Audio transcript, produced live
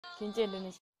Gince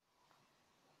Indonesia.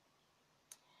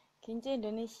 Gince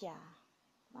Indonesia.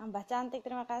 Nambah cantik,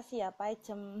 terima kasih ya.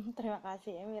 Paijem, terima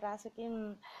kasih. Emi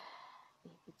Rasukin.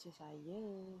 Bojo saya.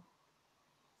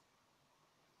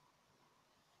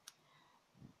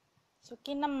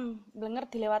 Sukinem, blenger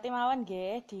dilewati mawon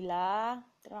nggih, Dila.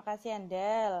 Terima kasih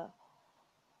Andel.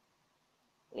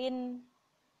 Lin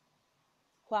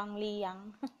Huang Liang.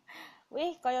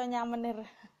 Wih, kaya nyamenir.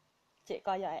 Cek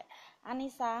kaya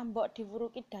Anissa, mbok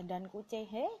diwuruki dandan kucing.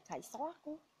 He, gak iso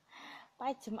aku.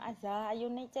 Paijem aja,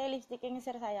 ayune ce lipstik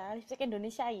ngisir saya. Lipstik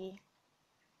Indonesia iki.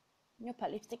 Nyoba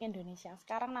lipstik Indonesia.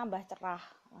 Sekarang nambah cerah.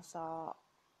 Masa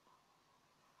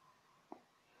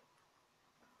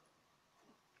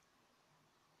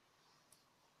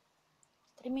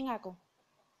streaming aku.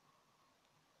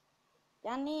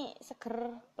 Yani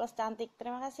seger plus cantik.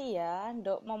 Terima kasih ya,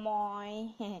 Nduk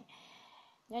Momoy.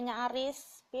 Nyonya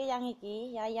Aris, piye yang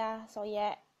iki? Yaya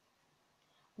Soyek.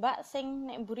 Mbak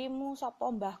sing nek mburimu sapa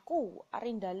mbahku?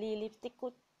 Arindali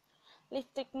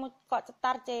lipstikmu kok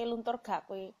cetar ce luntur gak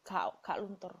kowe? Gak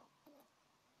luntur.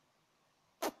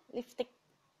 Lipstik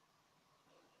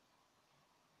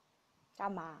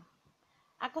sama.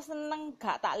 Aku seneng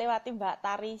gak tak lewati Mbak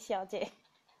Tari Sio cek.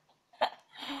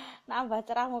 Nambah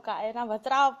cerah mukae, nambah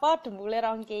cerah apa? Dembule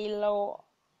 2 kilo.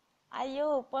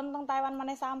 Ayo, pun teng Taiwan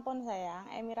meneh sampun sayang.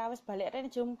 Emira wis balik rene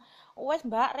jum. Wis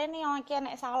Mbak rene iki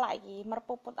nek salah iki,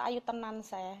 merpuput ayu tenan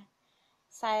saya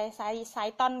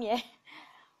Saiton ya.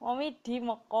 Momi di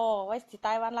Moko, wis di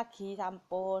Taiwan lagi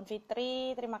sampun.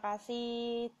 Fitri, terima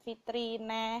kasih. Fitri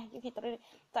neh, iki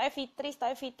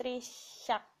Fitri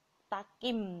Syak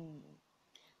Takim.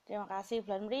 Terima kasih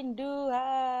bulan merindu.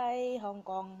 Hai, Hong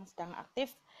Kong sedang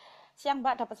aktif. Siang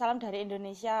Mbak, dapat salam dari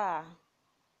Indonesia.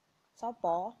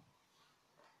 Sopo?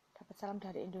 Dapat salam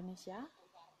dari Indonesia.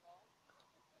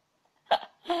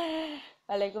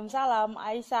 Waalaikumsalam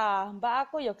Aisyah. Mbak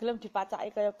aku ya gelem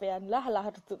dipacaki kaya pean. Lah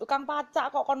tukang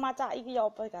pacak kok kon macaki iki ya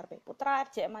apa karepe? Putra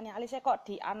RJ mani alise kok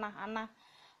dianah-anah.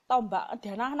 Tombak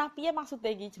dianah-anah piye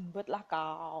maksude iki jembut lah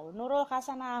kau. Nurul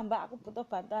Hasanah, Mbak aku butuh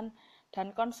bantuan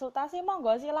dan konsultasi,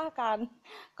 monggo silahkan.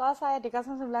 Kalau saya di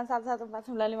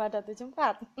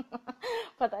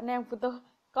 0911495274. Buat Anda yang butuh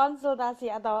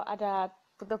konsultasi atau ada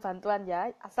butuh bantuan ya,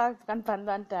 asal bukan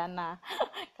bantuan dana.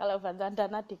 Kalau bantuan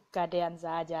dana digadean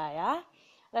saja ya.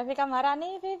 Rafika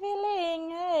Marani,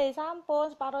 feeling, hei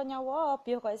sampun separuh nyawa,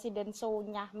 biar kok insiden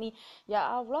sunyahmi. Ya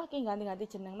Allah, ki ganti-ganti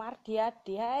jeneng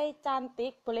Mardiadi, hei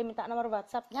cantik, boleh minta nomor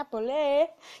WhatsApp-nya,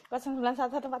 boleh.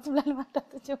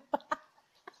 0911495274.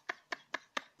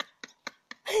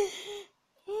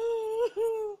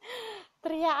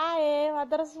 Teriak ae,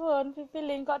 matur suwun,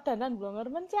 feeling kok dandan blonger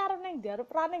menciar ning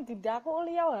diarep raning dindaku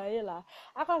liya wae lah.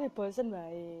 Aku lagi bosen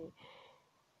wae.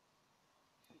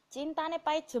 Cintane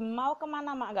Paijem mau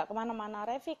kemana-mana, enggak kemana-mana.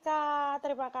 Revika,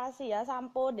 terima kasih ya,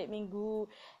 sampun dek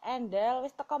minggu. Endel,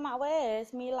 wis teko mak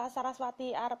wis. Mila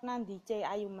Saraswati arep nandi C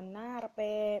ayu menar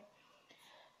pe.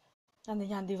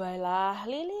 Nanti wae lah.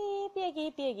 Lili, piye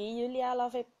iki? Yulia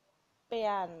Love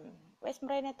Pean. Wis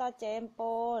mrene to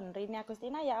cempon. Rini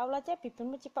Agustina, ya Allah ce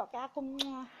bibirmu cipokke aku.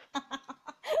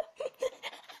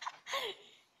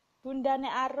 Bundane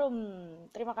Arum,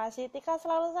 terima kasih. Tika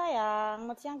selalu sayang.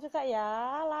 Selamat siang juga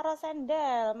ya. Lara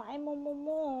Sendel, Mae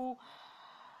Mumumu,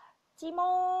 Cimo,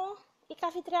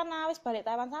 Ika Fitriana wis balik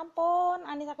Taiwan sampun.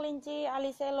 Anissa Kelinci,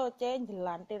 Alice Loce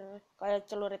jelantir kaya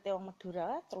celurit wong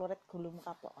Madura, celurit gulung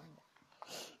kapok.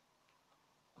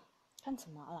 Kan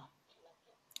semalah.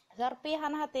 Serpi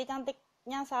Hati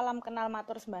cantiknya salam kenal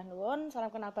matur sembah nuwun, salam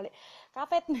kenal balik.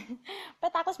 Kapet.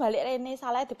 Pet aku balik rene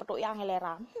salah dipethuk yang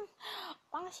ngelera.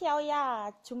 Pang xiao ya,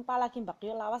 jumpa lagi Mbak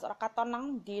Dio lawas ora katon nang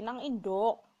ndi nang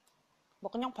induk.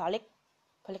 Mbok nyong balik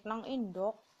nang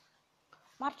induk.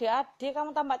 Mardi Adi,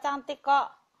 kamu tambah cantik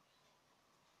kok.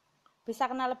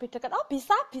 Bisa kenal lebih dekat. Oh,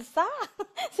 bisa.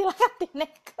 Silakan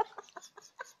dinego.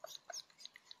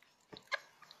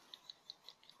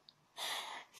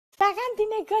 Silakan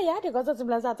dinego ya di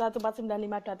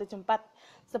 0911495274.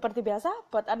 Seperti biasa,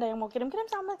 buat Anda yang mau kirim-kirim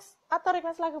sama atau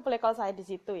request lagu boleh call saya di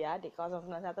situ ya di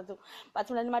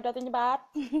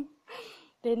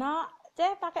 0911495274. Dena,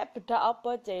 pakai bedak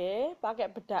apa,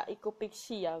 Pakai bedak iku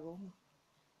pixi aku.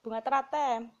 Bunga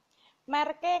Teratem.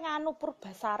 Merke nganu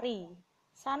Purbasari.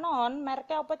 Sanon,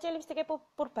 merke apa lipstik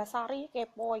Purbasari?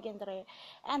 Kepo iki entre.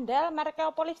 Endel merke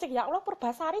apa lipstik? Ya Allah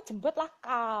Purbasari jembut lah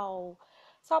kau.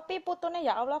 Sopi putune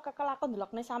ya Allah kekel aku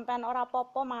ndelokne sampean ora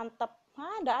apa-apa mantep.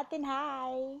 Ndak atin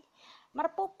hai.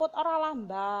 Merpuput ora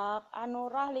lambak.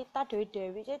 Anurah Lita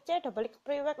Dewi Cece udah balik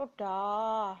priwek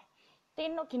udah.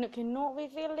 Tino gino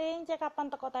feeling cek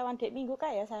kapan teko Taiwan dek minggu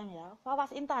kae ya sayang ya.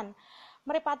 Wawas Intan.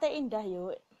 Mripate indah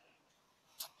yuk.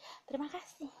 Terima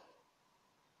kasih.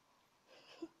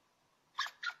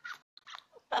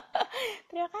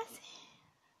 Terima kasih.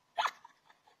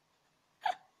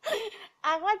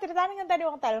 Aku kan ceritanya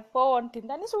ngenteni wong telepon,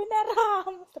 dintane suwine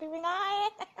ram, streaming ae.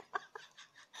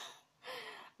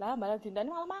 Lah malah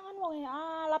dintane malah mangan wong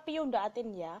lah piye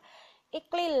ndatin ya.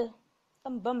 Iklil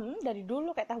tembem dari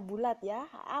dulu kayak tahu bulat ya.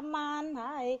 Aman,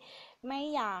 hai.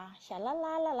 Meya,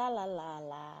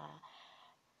 shalalalalala.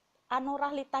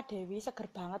 Anurah Lita Dewi seger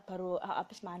banget baru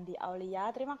habis mandi Aulia.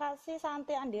 Terima kasih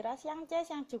Santi Andira siang C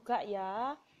yang juga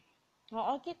ya.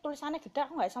 Oh, oke tulisannya gede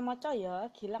aku nggak bisa maca ya.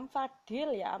 Gilang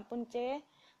Fadil ya ampun C.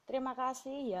 Terima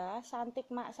kasih ya. Santik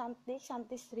Mak Santik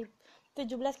 17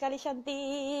 kali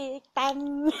cantik.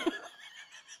 Tang.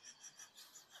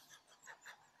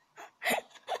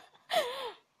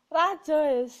 Rajo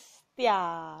ya.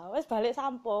 Wes balik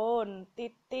sampun.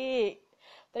 Titik.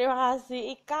 Terima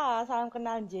kasih Ika, salam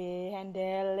kenal J,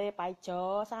 Hendele,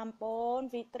 Paijo,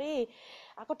 sampun, Fitri.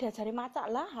 Aku diajari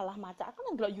macak lah, halah macak.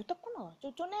 Aku ndelok YouTube kan loh.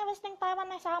 Cucune wis ning Taiwan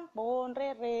sampun,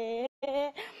 Rere.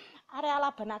 Area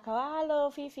Labanaga, halo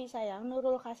Vivi sayang,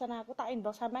 Nurul Hasan aku tak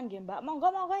inbox sampean nggih Mbak.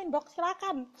 Monggo inbox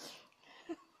silakan.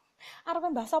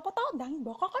 Arep bahasa apa to ndang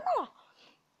inbox kok lah.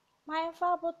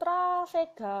 Maeva Putra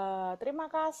Vega, terima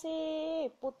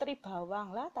kasih. Putri Bawang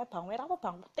lah, tapi bawang merah apa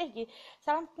bawang putih iki.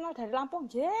 Salam kenal dari Lampung,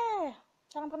 je.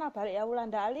 Salam kenal balik ya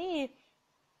Wulandari. Ali.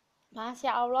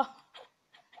 Masya Allah.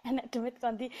 Enak demit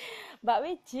kondi. Mbak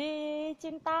Wiji,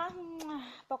 cinta.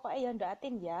 Pokoknya ya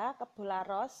ndatin ya ke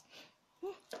Bularos.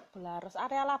 Bularos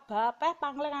area Laba,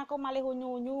 pangling aku malih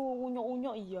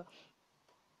unyu iya.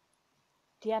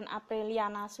 Dian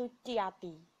Apriliana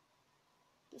Suciati.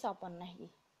 Iki sapa neh iki?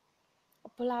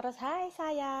 Bularas, hai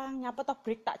sayang, nyapa to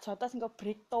break tak jotos engko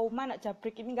break Toma nek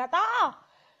jabrik ini enggak tahu.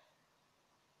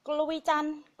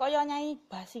 Keluwican kaya nyai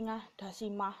Basingah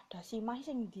Dasimah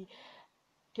sing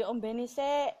diombeni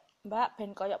sik Mbak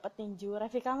ben kaya petinju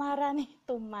Rafika Marani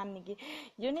tuman iki.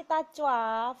 Yuni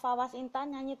Tajwa, Fawas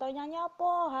Intan nyanyi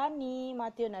apa? Hani,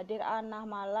 Madiun Nadir Anah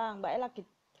Malang.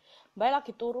 Mbak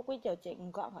lagi turu kuwi Cek.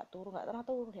 Enggak turu, enggak pernah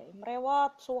turu deh.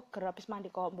 Merewot suweger habis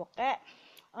mandi kok mbokek.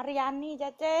 Riani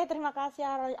Cece, terima kasih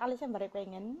Alisa bare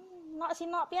pengen. Nok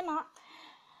sinok piye nok?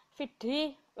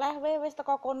 Fidri, leh wis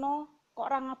teko kono kok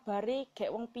ora ngabari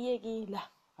gek wong piye iki. Lah,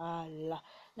 alah,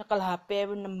 nyekel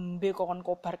HP nembe kon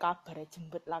kobar kabare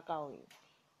jembet lah kau.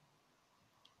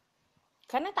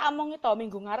 Karena tak omongi to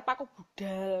minggu ngarep aku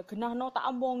budal, genahno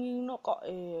tak omongi no kok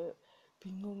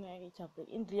bingung iki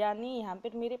jabrik. Indriani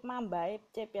hampir mirip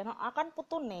Mambae Cep ya. Akan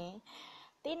putune.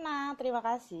 Tina, terima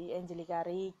kasih Angelika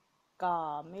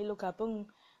Milu gabung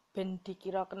ben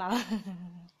dikira kenal.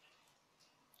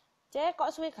 Cek kok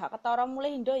suwe gak ketara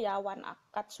mulai Indo ya Wan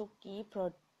Akatsuki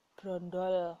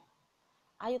Brondol.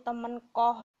 Ayo temen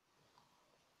koh.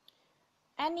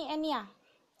 Eni ya.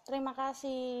 Terima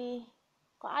kasih.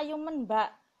 Kok ayu men Mbak?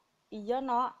 Iya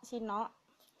nok, Nok.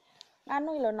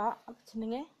 Anu lho nok, apa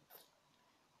jenenge?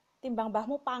 Timbang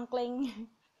mbahmu pangkling.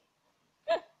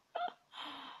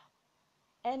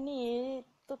 Eni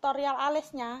tutorial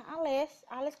alisnya,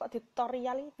 alis kok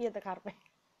tutorial iki piye karepe.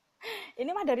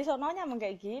 Ini mah dari sononya emang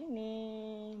kayak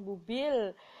gini.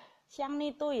 Bubil siang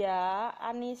nitu ya,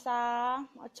 Anissa,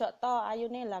 ojo to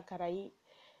ayune lah garai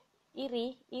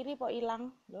iri po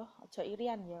ilang loh, ojo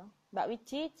irian ya. Mbak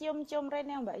Wiji cium-cium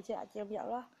rene Mbak Wiji cium ya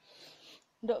Allah.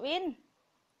 Nduk Win.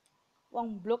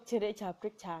 Wong blok jerek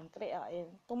jabrik jangkrik kok.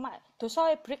 Tumak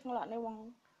dosa ebrik ngelakne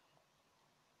wong.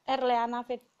 Erleana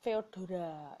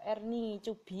Feodora, Erni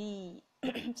Cubi,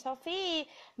 Sofi,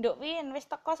 Nduk Win wis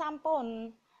teko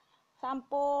sampun.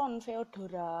 Sampun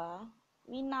Feodora,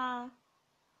 Wina.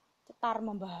 Cetar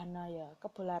membahana ya,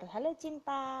 Kebolar. Halo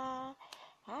cinta.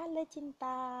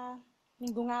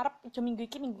 Minggu ngarep, aja minggu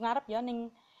iki minggu ngarep ya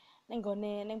ning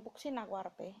gone ning Puksin aku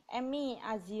arepe. Emi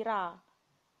Azira.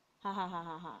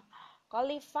 Hahaha.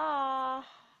 Khalifah.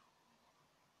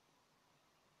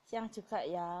 Siang juga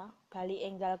ya, Bali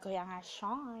Enggal goyang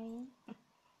asoy.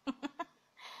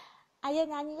 Ayo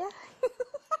nyanyi ya.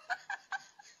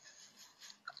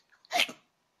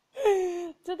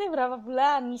 Cuti berapa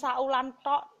bulan? Saulan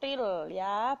tok til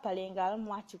ya. Bali Enggal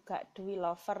muah juga Dwi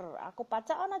Lover. Aku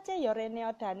pacak ana ce ya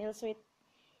Reneo Daniel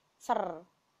Switzer.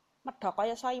 Medhok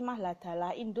kaya Soimah lah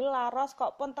dalah Indul Laros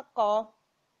kok pun teko.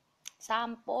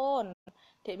 Sampun.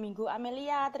 Dek Minggu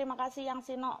Amelia, terima kasih yang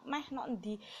sinok meh nok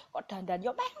endi kok dandan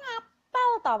yo meh ngapal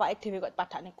ta awake dhewe kok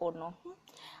padakne kono.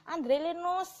 Andre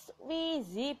Linus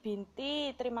Wizi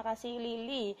Binti, terima kasih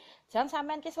Lili. Jangan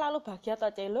sampean ki selalu bahagia to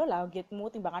celo lah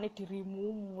ngitmu timbangane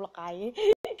dirimu mulek ae.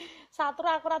 Satur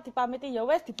aku ora dipamiti ya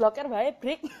wis diblokir wae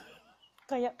break.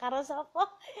 Kayak karo sapa?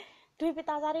 Dwi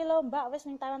Pitasari lho Mbak, wis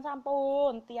ning Taiwan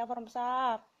sampun, Tia form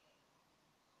besar.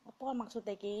 Apa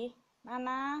maksudnya ki?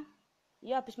 Nana,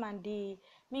 iya habis mandi.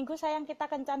 Minggu sayang kita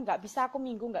kencan, nggak bisa aku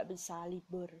minggu nggak bisa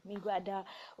libur. Minggu ada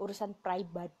urusan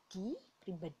pribadi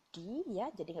ya,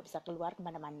 jadi nggak bisa keluar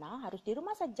kemana-mana. Harus di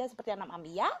rumah saja seperti anak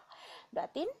mami ya. Mbak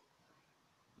Tin,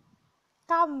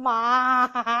 kama.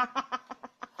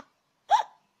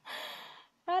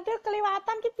 Aduh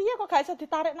keliwatan ki piye kok gak iso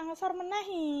ditarik nang ngesor meneh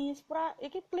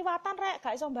iki keliwatan rek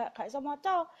gak iso Mbak gak iso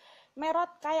maca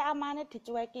merot kaya amane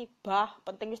dicueki bah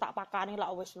penting wis tak pakani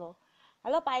lah wis lho.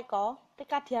 Halo Pak Eko,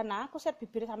 Rika Diana, aku set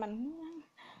bibir sampean.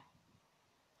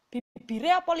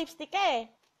 Bibire apa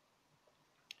lipstike?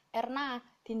 Erna,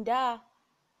 Dinda.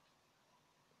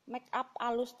 Make up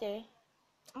alus ce.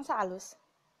 Masa alus?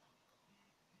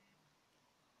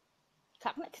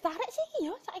 Gak kena ditarik sih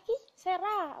yo saiki.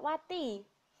 Sera, Wati,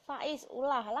 Faiz,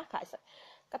 ulah lah gak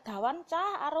kedawan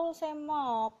cah Arul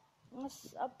Semop.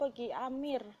 Nges apa iki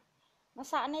Amir.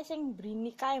 Mesakne sing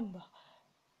brini kae Mbah.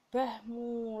 Bah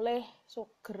mulai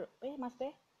seger. Mas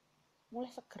Teh. Mulai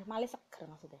seger, malih seger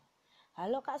maksudnya.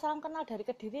 Halo Kak, salam kenal dari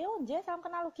Kediri. Oh, nggih, salam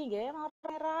kenal ugi nggih.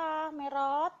 Merah,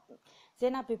 Merot.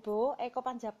 Zena Bebo, Eko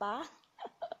Panjapa.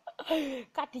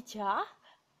 Kadija.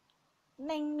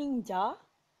 Neng Minja.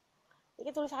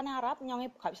 Iki tulisannya Arab,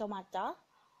 nyonge gak bisa maca.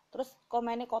 Terus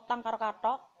komennya Kotang karo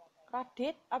katok.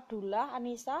 Radit, Abdullah,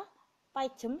 Anissa,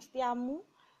 Paijem, Setiamu.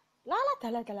 Lala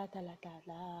dalah. Gak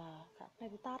kena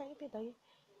ditarik iki to.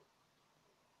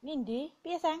 Nindi,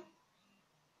 piye Sang?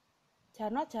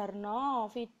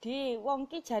 Jarno, Vidi, wong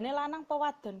ki jane lanang apa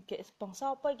wadon? Gek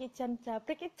bangsa apa iki jan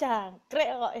jabrik iki jangkrik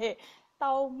kok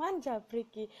Tauman jabrik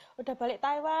iki. Udah balik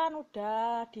Taiwan,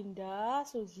 udah Dinda,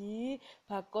 Suzy,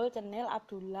 Bakul, Cenil,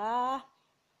 Abdullah.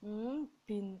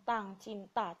 Bintang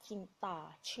cinta.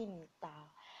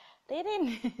 Ririn.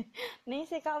 Nih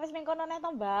sik kok wis ning kono nek to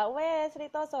Mbak. Wes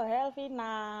Rito Sohel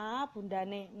Vina,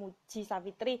 bundane Muji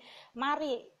Savitri.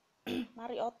 Mari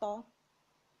Oto.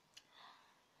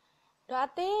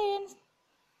 Doatin.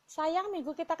 Sayang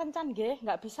minggu kita kencan nggih,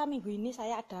 nggak bisa minggu ini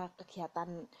saya ada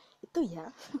kegiatan itu ya.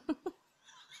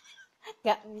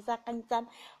 Nggak bisa kencan.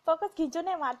 Fokus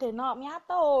gincune Mak Denok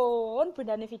miatun,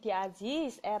 bundane Vidi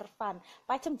Aziz, Ervan.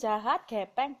 Pajem jahat,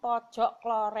 gepeng, pojok,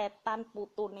 kloretan,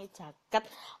 putune jaket,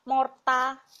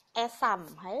 morta, esam.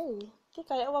 Hei, iki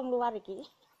kayak wong luar iki.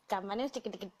 Gamane wis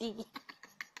gede-gede.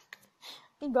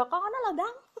 Timbok ngono lho,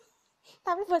 Dang.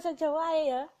 Tapi bahasa Jawa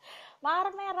ya.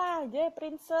 Mar merah, je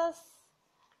princess.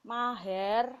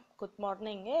 Maher, good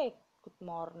morning. Good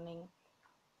morning.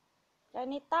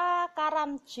 Renita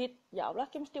Karamjit. Ya Allah,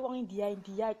 ki mesti wong India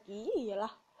iki. Iyalah.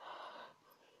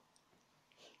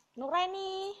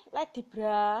 Nureni, Lady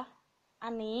Bra,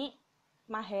 Ani,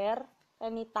 Maher,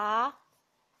 Renita,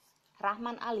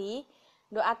 Rahman Ali,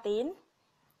 Doatin.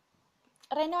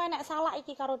 Reno enek salah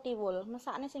iki karo Tiwul.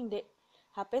 Mesakne sing ndek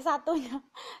HP satunya.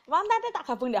 Mantane tak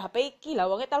gabung ndek HP iki. Lah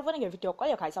wonge telepone nggak video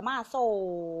call ya gak bisa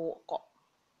masuk kok.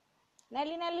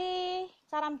 Neli,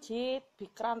 Karamjit,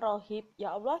 Bikran Rohib.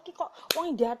 Ya Allah ki kok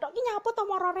wong India tok ki nyapu to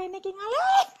moro rene ki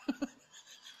ngalih.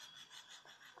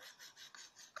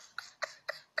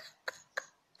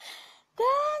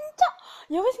 Dancok.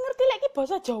 Ya wis ngerti lek ki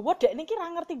basa Jawa dek niki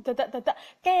ra ngerti dadak-dadak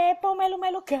kepo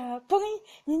melu-melu gabung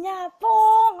nyapu.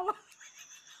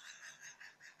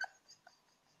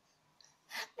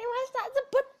 Wis tak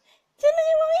sebut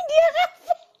jenenge wong India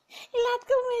kabeh.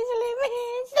 Ilatku mesle.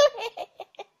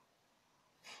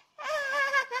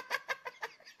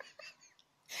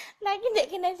 Lagi ndek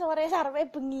kene sore sarpe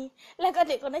bengi. Lah kok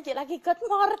ndek kono jek lagi good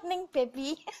morning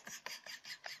baby.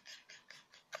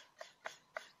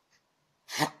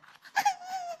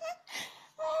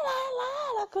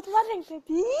 La good morning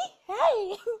baby. Hai.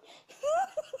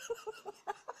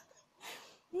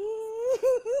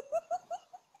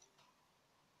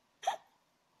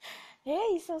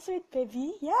 Hey, so sweet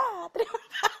baby. Ya, terima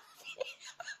kasih.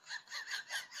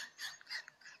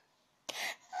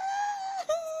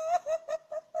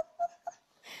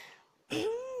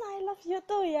 I love you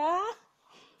too ya.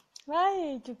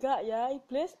 Hai, juga ya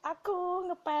iblis aku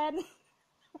ngepen.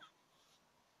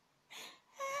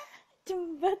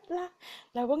 Jembet lah.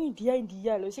 Lah wong India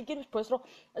lho. Sikir basa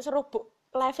serobok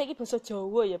live iki basa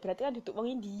Jawa ya. Berarti kan duduk wong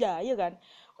India ya kan.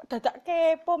 Dadak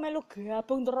kepo melu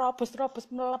gabung terobos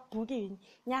mlebu ki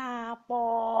nyapo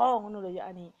ngono lho ya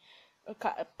ani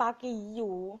gak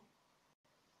pakiyu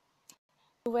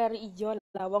wear ijo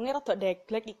lah wonge rada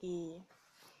deglek iki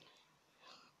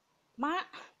Mak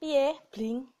piye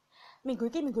bling minggu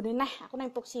iki minggune neh aku nang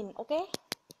Puksin oke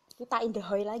kita in the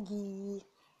hoy lagi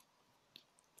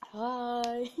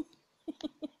hai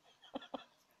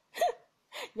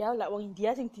ya lah wong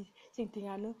India sing sing di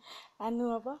anu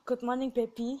apa? Good morning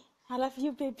baby. I love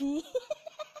you baby.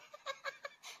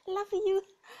 Love you.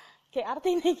 Kayak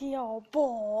artinya iki apa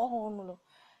ngono lho.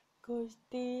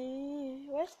 Gusti,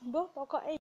 wes mbah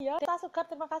pokoknya ya. Kita sugar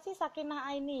terima kasih Sakinah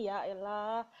Aini ya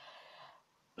elah.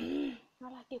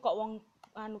 Malah ki kok wong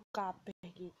anu kabeh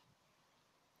iki.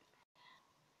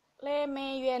 Le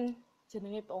Meyen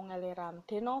jenenge Pongeleram.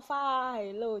 Denova,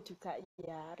 hello juga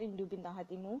ya. Rindu bintang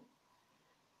hatimu.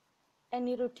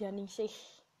 Eni Rudianingsih.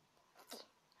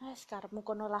 Karepmu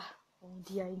kono lah.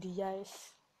 India wis.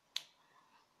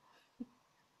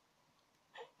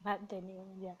 Mateni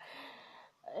wong ya.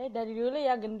 Dari dulu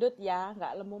ya gendut ya,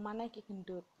 nggak lemu mana iki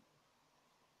gendut.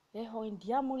 Wong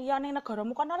India mulia ning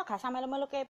negaramu kono lah gak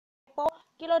sampe-melu kepo.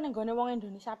 Ki lho ning gone wong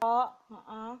Indonesia tok,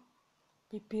 heeh.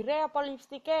 Bibire apa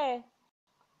lipstike?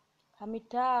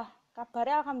 Hamidah,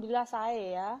 kabarnya alhamdulillah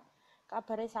sae ya.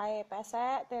 Kabare sae,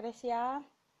 pesek Teresia.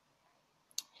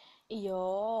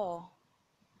 Iyo.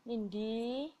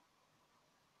 Nindi.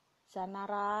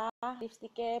 Zanara,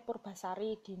 lipstike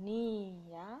Purbasari Dini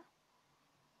ya.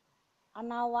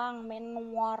 Anawang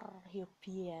menwar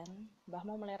hiobian,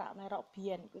 mbahmu melerak-merak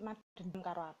biyen kuwi mah dendam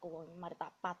karo aku, mari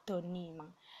tak padoni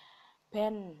mang.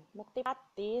 Ben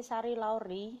Muktipati Sari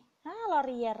Lauri,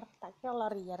 Laurier, tak kira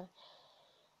Laurier.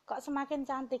 Kok semakin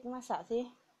cantik masa sih?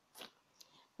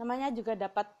 Namanya juga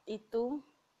dapat itu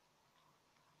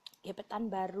gebetan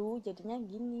baru, jadinya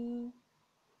gini.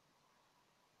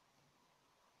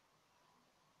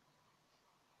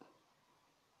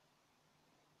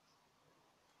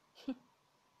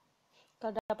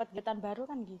 Kalau dapat gebetan baru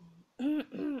kan gini.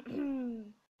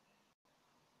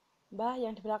 Mbah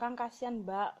yang di belakang kasihan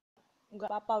mbak, nggak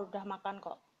apa-apa udah makan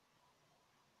kok.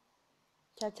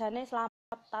 Jajane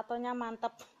selamat, tatonya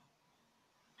mantep.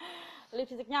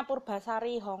 Lipstiknya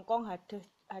Purbasari Hongkong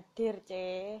hadir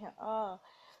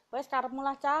wes karepmu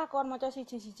lah cah kon maca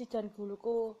siji-siji jan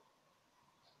guluku.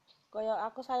 Kayak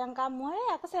aku sayang kamu,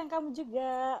 aku sayang kamu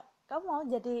juga. Kamu mau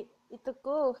jadi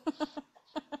ituku.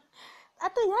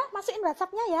 Atuh ya, masukin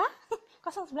WhatsApp-nya ya.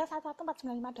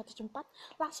 011149524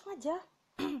 langsung aja.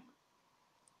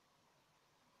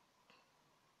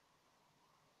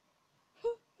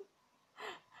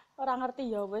 Orang ngerti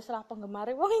ya wis lah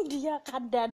penggemar wong India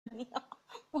kandan.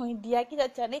 Wong India iki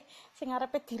jane sing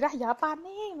arepe dirah ya apane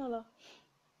ngono lho.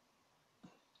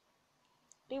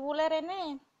 Riwule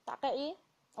rene tak kei.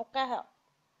 Oke.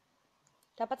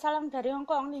 Dapat salam dari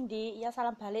Hongkong Nindi. Ya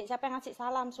salam balik. Siapa yang ngasih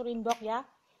salam? Surimbok ya.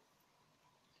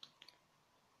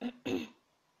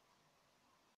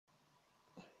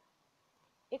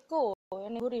 Iku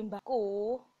ini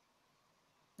mbahku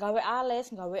gawe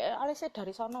alisnya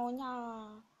dari sononya.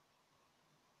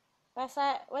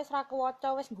 Pesek wis ra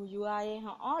kuwaca wis guyu ae.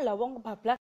 Heeh, lah wong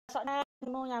kebablas sok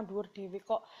ngono nyandur dhewe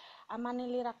kok amane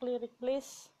lirak-lirik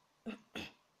please.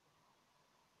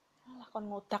 Lah kon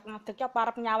ngodak-ngadeg ya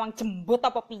parep nyawang jembut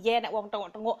apa piye nek wong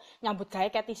tengok-tengok nyambut gawe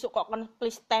kayak tisu kok kon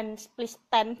please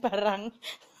stand barang.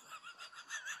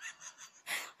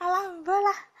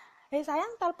 Alhamdulillah.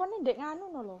 Sayang teleponnya ndek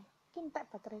nganu no lho. Ki entek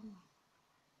baterainya.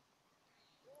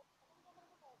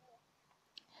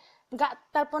 Enggak,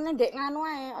 teleponnya ndek nganu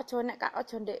ae,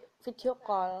 aja ndek video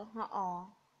call, heeh.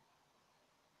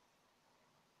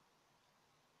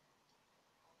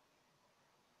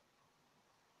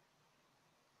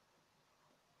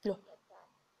 Loh.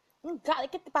 Enggak,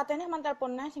 iki patene man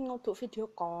teleponnya sing nguduk video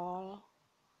call.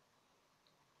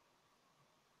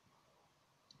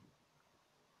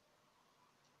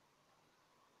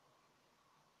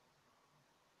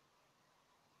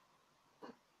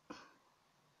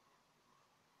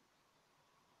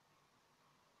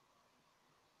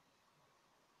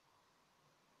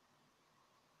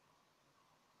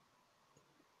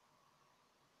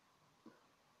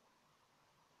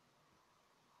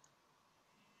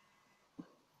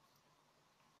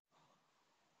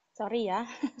 Sorry ya.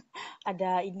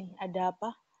 Ada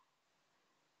apa?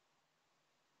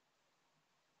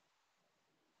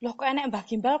 Loh kok enek Mbah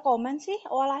Gimbal komen sih?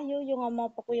 Walah yo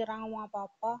ngomong apa kuwi ora ngomong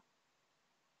apa-apa.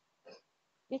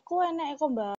 Iku enek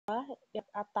kok Mbah di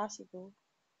atas itu.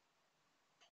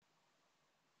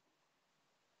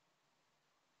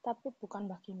 Tapi bukan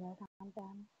Mbah Gimbal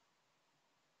sampean.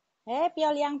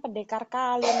 Piol yang pendekar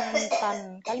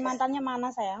Kalimantan. Kalimantannya mana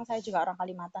sayang? Saya juga orang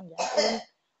Kalimantan ya.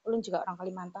 Ulun juga orang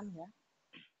Kalimantan ya.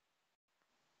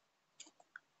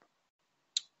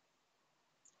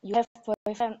 You have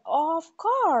boyfriend? Of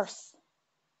course.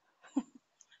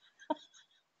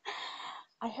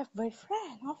 I have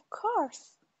boyfriend, of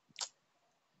course.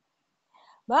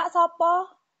 Mbak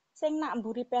sapa sing nak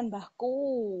mburi pen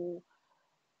mbahku?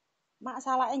 Mak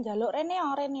salahke njaluk rene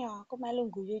ya, aku melu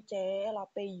guyu ce,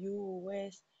 lape you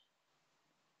wis.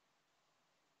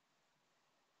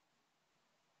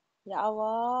 Ya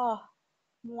Allah,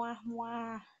 muah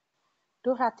muah.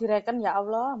 Duh, ra direken ya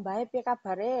Allah, mbae piye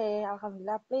kabare?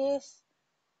 Alhamdulillah, please.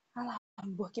 Alah,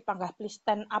 mbuh ki panggah please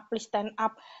stand up, please stand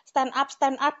up. Stand up,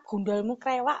 stand up, gundulmu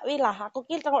krewak wi lah. Aku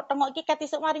ki tengok-tengok ki ket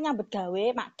isuk mari nyambut gawe,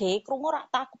 Mak De. Krungu ra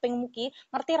ta kupingmu ki?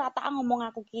 Ngerti ra ta ngomong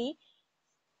aku ki?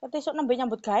 Ket isuk nembe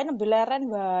nyambut gawe nembe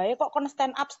leren wae kok kon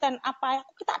stand up ae.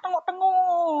 Aku ki tak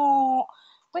tengok-tengok.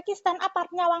 Kowe ki stand up arep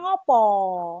nyawang apa?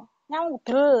 Nyawang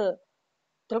udel.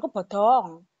 Udelku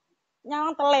bodong.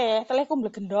 Nyawang teleh, telehku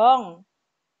mblegendong.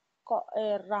 Kok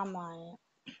eram ae.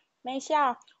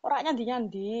 Meisya, ora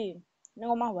nyandi-nyandi. Ning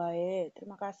omah wae.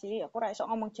 Terima kasih. Aku ora iso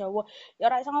ngomong Jawa. Ya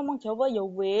ora iso ngomong Jawa ya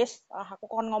wis. Ah aku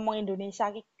kon ngomong Indonesia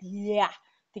iki diah.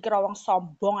 Dikira wong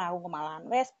sombong aku kemalan.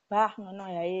 Wis bah ngono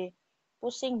yae.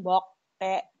 Pusing mbok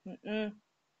tek. Heeh.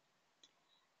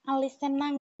 Alise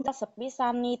nang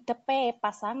sepisan ngidepe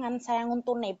pasangan sayang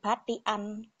untune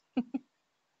batikan.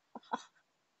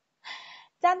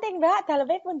 Cantik Mbak,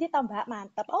 daleme pundi to Mbak?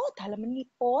 Mantep. Oh,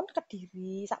 dalemenipun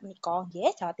Kediri sakmenika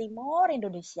nggih, Jawa Timur,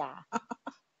 Indonesia.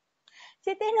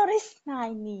 Siti Nuris, nah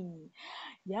ini.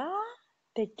 Ya,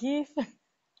 the gift.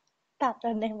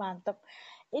 Tatane mantep.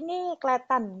 Ini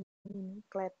kletan. Ini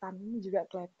kletan. Ini juga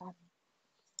kletan.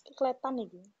 Ini kletan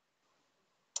ini.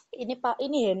 Ini Pak,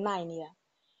 ini henna ini ya.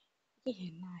 Ini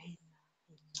henna, henna.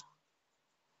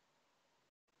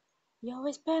 Ya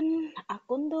wis ben,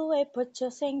 aku duwe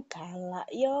bojo sing galak.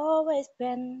 Ya wis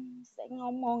ben, sing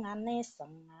ngomongane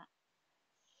sengak.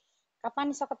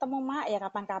 Kapan iso ketemu Mak? Ya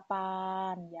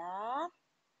kapan-kapan ya.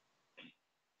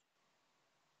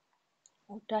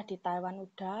 Udah di Taiwan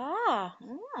udah.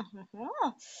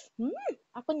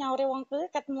 Aku nyauri wong kuwi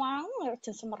ket muang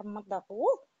aja semermet aku.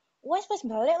 Wis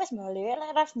balik, wis balik.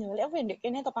 Lek ras balik aku ndek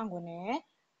kene to panggone.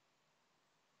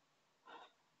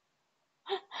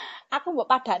 Aku mbok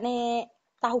padakne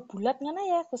tahu bulat ngene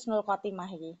ya Husnul Khotimah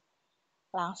iki.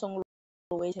 Langsung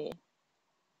luwe sih.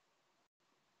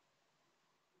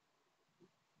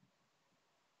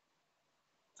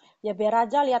 Ya biar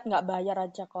aja lihat nggak bayar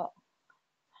aja kok.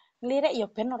 Ngelirik ya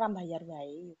ben orang bayar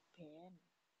wae ya ben.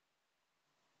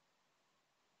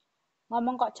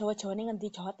 Ngomong kok Jawa-Jawa ning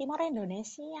ngendi Jawa Timur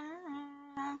Indonesia.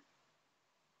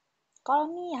 Call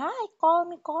me, hi,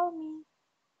 call me, call me.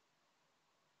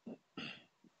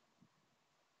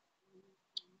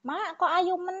 Mak, kok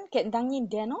ayu men gek ndang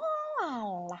nyinden. Oh,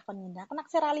 alah kon nyinden. Aku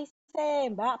naksir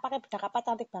alise, Mbak. Pakai bedak apa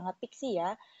cantik banget piksi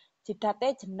ya.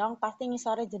 Jidatnya jenong pasti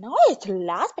ngisore jenong. Oh, ya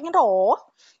jelas pengen roh.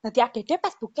 Nanti adede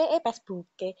Facebooke.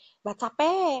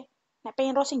 WhatsApp-e. Nek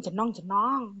pengen roh sing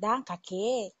jenong-jenong, ndang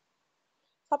gage.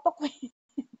 Sopo kowe?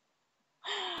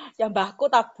 Ya mbahku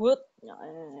tabut.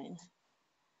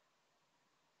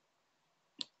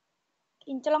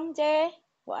 Kinclong, Ce.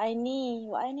 Wah ini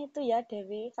tuh ya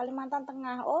Dewi, Kalimantan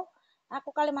Tengah. Oh,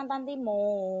 aku Kalimantan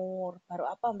Timur. Baru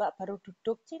apa Mbak? Baru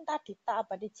duduk cinta Dita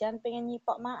abadi Jan pengen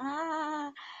nyipok ma.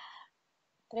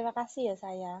 Terima kasih ya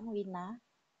sayang, Wina.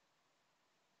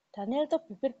 Daniel tuh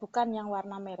bibir bukan yang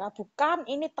warna merah, bukan.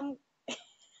 Ini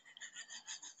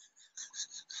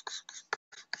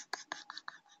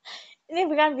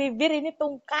bukan bibir, ini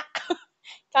tungkak.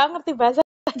 Kau ngerti bahasa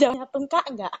Jawanya tungkak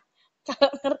enggak?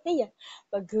 Kalau ngerti ya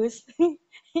bagus.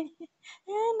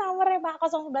 Nomornya Pak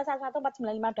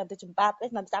 011149524.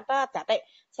 Wis nanti catat, catet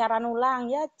siaran ulang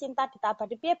ya cinta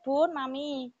ditabadi piye Bun,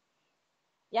 Mami.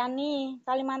 Yani,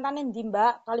 Kalimantan endi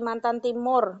Mbak? Kalimantan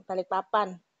Timur,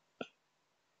 Balikpapan.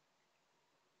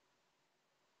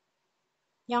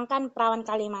 Nyong kan perawan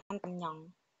Kalimantan nyong.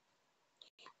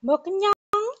 Mbok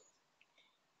kenyang,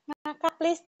 ngakak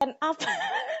please stand up.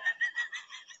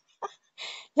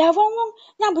 Lah wong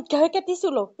nyambut gawe ket isu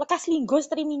lho, lekas linggo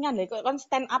streamingan lho kok kon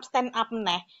stand up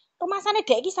meneh. Rumasane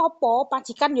dek iki sapa?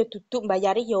 Pajikan ya duduk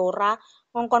mbayari ya ora.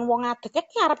 Ngongkon wong adek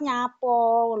iki arep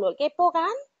nyapo lho, kepo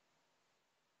kan?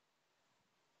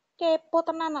 Kepo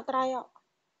tenan nak trayok.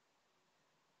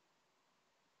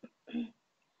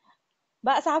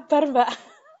 Mbak sabar, Mbak.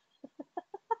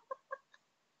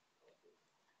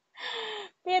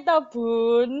 Piye to,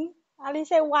 Bun?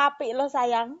 Alise apik lo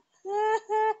sayang.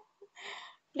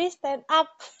 Please stand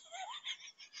up.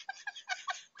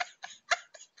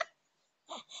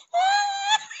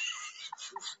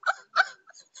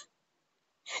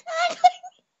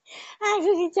 Aku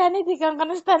kijane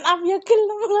dikongkon stand up ya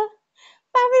gelem lho.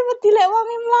 Tapi wedi lek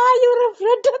wonge mlayu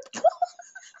rebrodotku.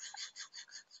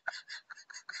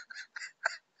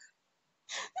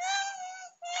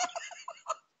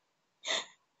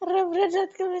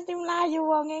 Rebrodotku mesti mlayu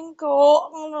wonge engko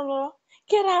ngono lho.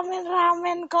 Ki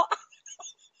ramen-ramen kok.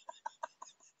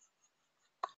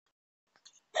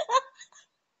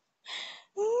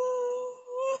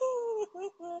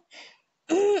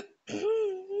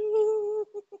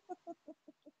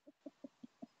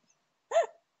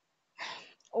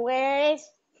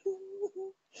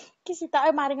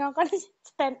 sitoke mari ngongkon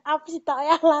stand up sitoke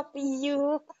I love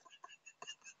you.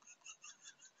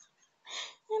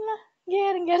 Alah,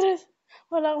 ger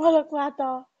bolak-balik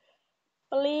wato.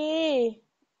 Peli.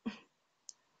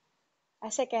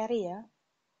 Asik carry ya.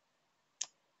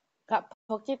 Gak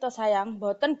boci to sayang,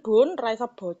 boten bun, ra iso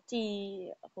boci.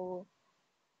 Aku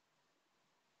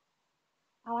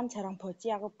awan jarang boci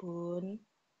aku bun.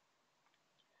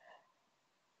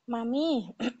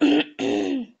 Mami.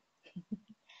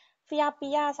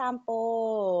 Via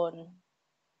sampun.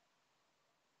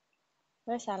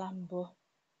 Wes salah mbuh.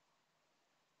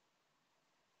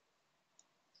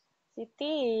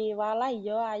 Siti, walah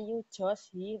iya ayu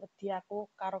jos sih wedi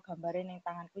aku karo gambare ning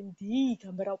tanganku. Ndi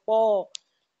gambar apa?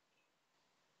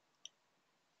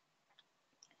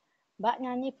 Mbak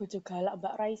nyanyi bojo galak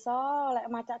Mbak ra iso lek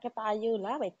macak ketok ayu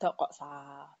lah wedok kok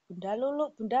sah. Bunda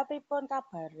Lulu, Bunda pripun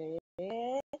kabare?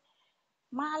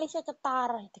 Ma alisnya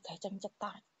cetar, digawe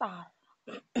cetar.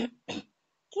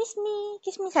 Kiss me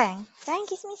sayang. Sayang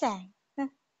kiss me sayang.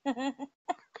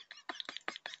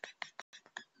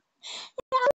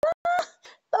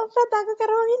 Tobat aku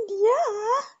karo India.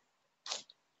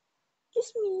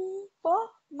 Kiss me. Oh,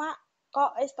 mak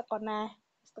kok wis teko neh.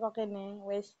 Wis teko kene,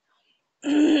 wis.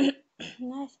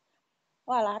 Nice.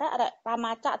 Walah rek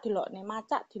macak dilokne.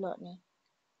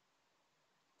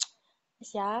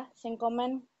 Wis ya, sing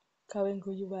komen gawe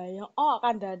guyu wae. Oh,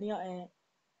 kandhani kok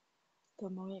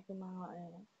Domongi ku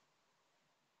mangoke.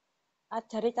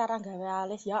 Ajari cara gawe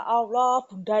alis. Ya Allah,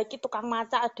 Bunda iki tukang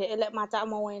macak adeke lek macak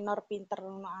mau enor pinter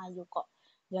ngono ayu kok.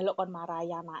 Njaluk kon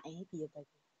marahi anake piye to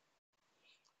iki.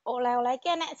 Oleh-oleh iki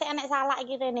enek salak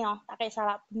iki rene yo. Tak kei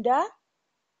salak Bunda.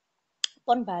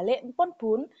 Pun balik, pun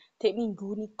Bun, dek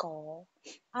minggu nika.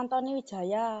 Antoni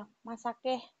Wijaya,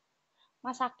 masake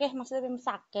maksudnya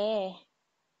mesake.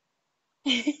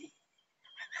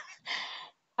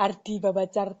 Ardi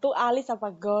Babacar tuh alis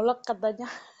apa golok katanya.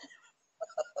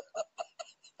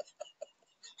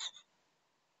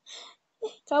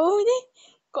 Kamu ini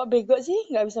kok bego sih?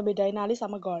 Nggak bisa bedain alis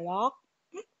sama golok.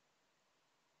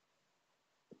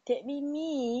 Dek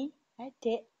Mimi.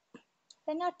 Dek.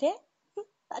 Tanya dek.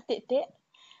 Tak dek.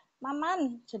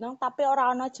 Maman, jeneng tapi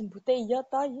ora ana jembute iya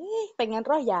to. Pengen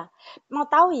roh ya. Mau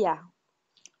tahu ya?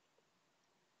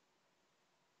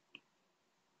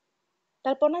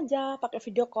 Telepon aja pakai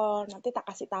video call, nanti tak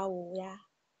kasih tahu ya.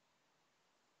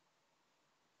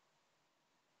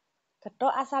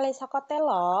 Gethuk asale saka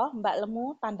telo, Mbak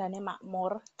Lemu tandane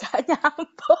makmur. Gak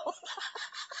nyambung.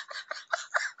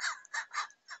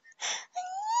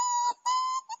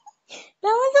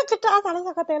 Lah masa gethuk asale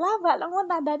saka telo, Mbak Lemu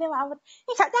tandane makmur.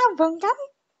 Ini gak nyambung kan?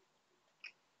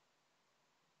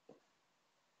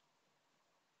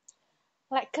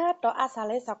 Lek gethuk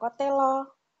asale saka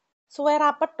telo. Suwe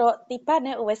rapet tok,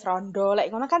 tibane wis rondo.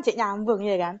 Lek ngono kan jek nyambung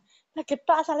ya kan? Lek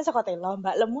gethuk asale saka telo,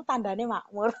 Mbak Lemu tandane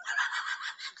makmur.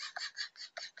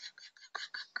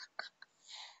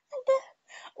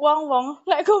 Wong-wong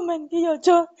lek komen ki yo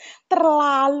aja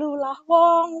terlalu lah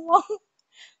wong-wong.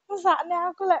 Mesakne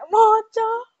aku lek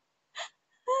maca.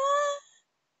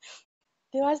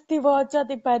 Dewas diwaca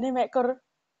tibane mek kur.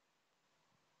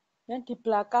 Yang di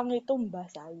belakang itu mbah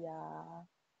saya.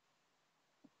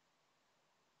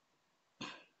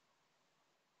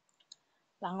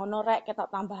 Lah ngono rek ketok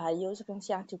tambah ayu sugeng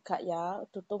siang juga ya.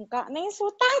 Tutungkak ning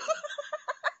sutang.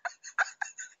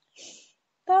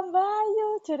 Tambah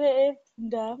ayu jereke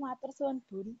Bunda matur suwun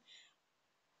Bun.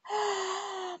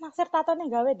 Naksir tatone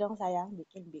gawe dong sayang,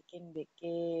 bikin.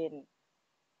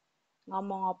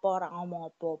 Ngomong apa ora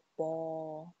ngomong apa-apa.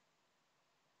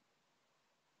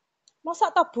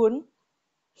 Mosok to Bun?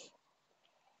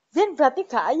 Yen berarti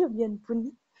gak ayu yen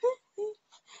Bun.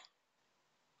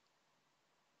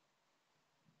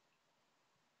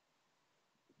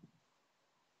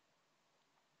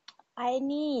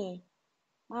 Aini,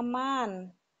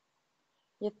 Maman.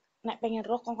 Ya nek pengen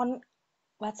roh kongkon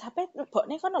WhatsApp-e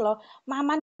lebokne kono lho.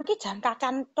 Maman iki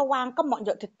jangkakan tuangkem mok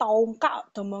njok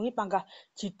ditongkak domongi panggah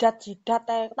jidat-jidat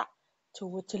tak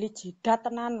jowo jeli jidat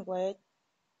tenan kowe.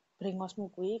 Brengosmu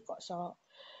kuwi kok iso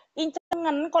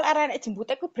incengen kok arek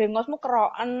jembute kuwi brengosmu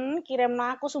keroken kirimno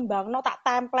aku sumbangno tak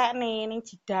templekne ning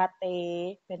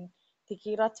jidate ben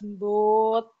dikira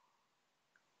jembut.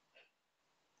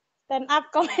 Stand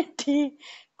up comedy.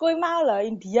 Kuwi mau lho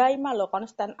India iki mau lho kon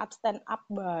stand up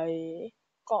bae.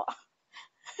 Kok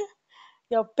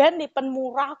ya ben lipen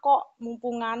murah kok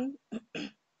mumpungan.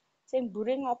 Sing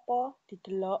mburi ngopo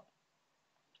didelok.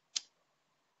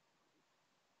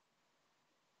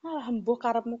 Ah, embuh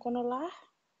karepmu kono lah.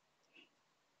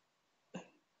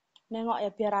 Nengok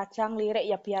ya biar aja, ngelirik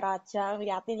ya biar aja,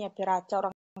 ngeliatin ya biar aja,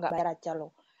 orang nggak bayar aja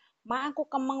loh. Mak aku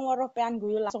kemeng weruh pean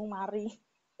guyu langsung mari.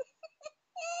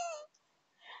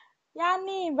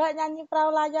 Yani, Mbak nyanyi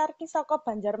perahu layar ki saka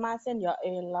Banjarmasin. Ya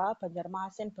elah,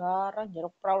 Banjarmasin bareng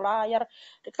jeruk perahu layar.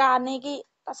 Dekane ki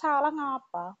tak salah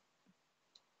ngapa?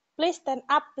 Please stand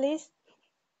up, please.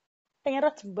 Pengen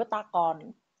ro jembut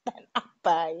takon. Stand up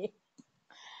bae.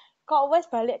 Kok wes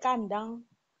balik kandang?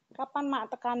 Kapan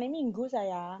mak tekane minggu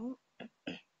sayang?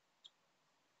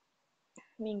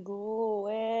 Minggu,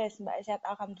 wes Mbak sehat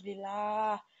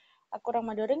alhamdulillah. Aku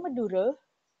orang Madura Madura.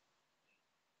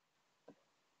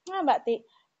 Nah, Mbak Ti,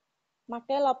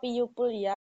 make lopi yupul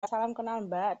ya. Salam kenal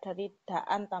Mbak dari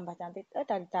Daan tambah cantik.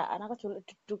 Dari Daan aku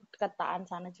duduk dekat Daan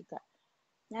sana juga.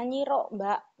 Nyanyi rock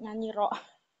Mbak, nyanyi rock,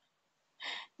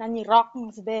 nyanyi rock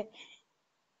maksudnya.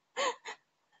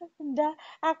 Bunda,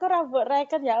 aku rambut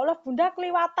reket ya Allah, Bunda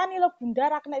keliwatan nih lo Bunda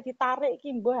rak nek ditarik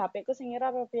ki mbuh HP ku sing ngira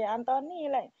Robi Antoni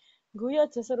lek guyu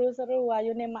aja seru-seru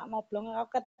ayune mak moblong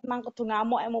aku ketmang kudu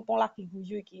ngamuk mumpung lagi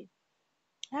guyu iki.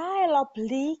 Hai lo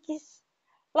beli kis.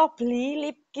 Lo beli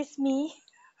lip kiss me.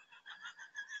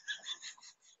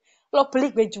 Lo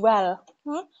beli gue jual.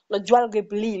 Lo jual gue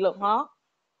beli lo, ha?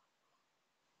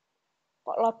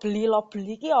 Kok lo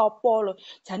beli ki apa lo?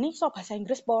 Jane iso bahasa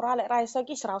Inggris apa ora lek ra iso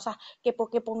ki ora usah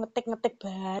kepo-kepo ngetik-ngetik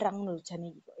barang lho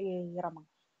jane iki. Ramang.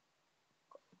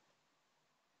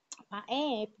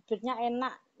 Bibirnya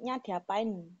enaknya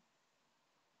diapain?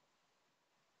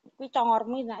 Kuwi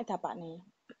congormu enake dapakne.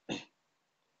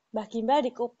 Mbah Gimbal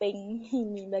di kuping.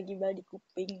 Ini Mbah Gimbal di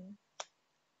kuping.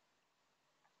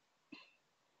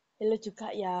 Halo juga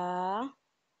ya.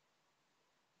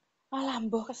 Alah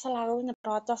mbuh kesel aku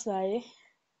nyerocos wae.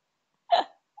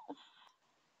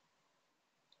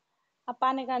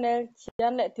 Apane kandel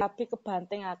jian lek dirabi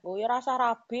kebanting aku. Ya rasa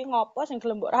rabi ngopo sing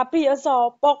gelem mbok rabi ya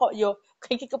sapa kok yo.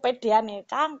 Iki kepedeane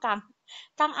Kang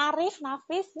Arif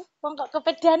Nafis wong kok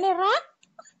kepedeane ra.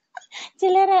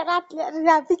 Cilere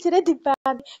rapi jere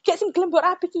dibanting. Kayak sing gelem mbok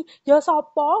rapi ki ya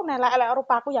sapa nelek-elek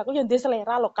rupaku ya aku ya ndek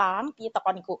selera lho Kang. Piye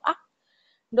tekan niku? Ah,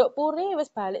 Nduk Puri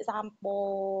wis balik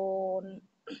sampun.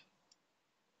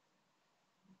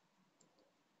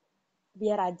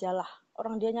 Biar aja lah.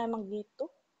 Orang dianya emang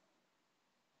gitu.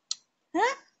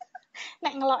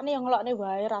 Nek ngelokne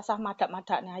wae rasah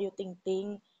madak-madakne ayu ting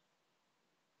ting.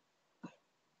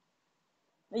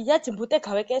 Iya jembute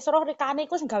gawe kesro rikane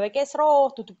iku sing gawe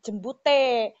kesro, duduk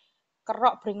jembute.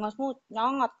 Kerok brengosmu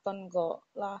nyongot kon kok.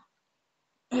 Lah,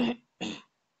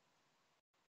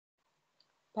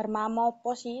 bar mam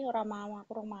apa sih? Ora mau,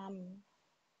 aku ora mam.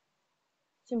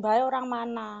 Simbah orang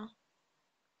mana?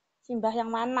 Simbah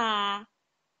yang mana?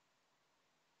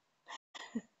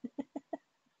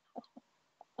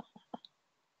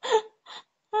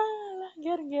 Alah,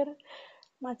 ger-ger.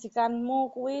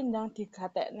 Majikanmu kuwi ndang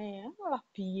digatekne. Malah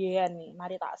biyen nih,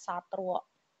 mari tak satru kok.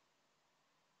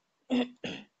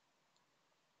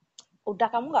 Udah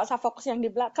kamu nggak usah fokus yang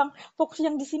di belakang, fokus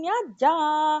yang di sini aja.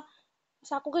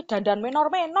 Terus aku ki dandan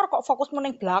menor-menor kok fokus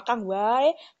meneng belakang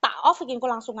wae. Tak off iki engko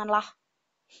langsungan lah.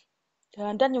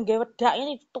 Dandan yo nggae wedak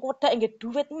ini tuku wedak nggih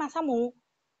duit masamu.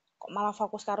 Kok malah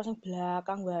fokus karo sing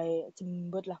belakang wae.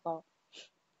 Jembut lah kok.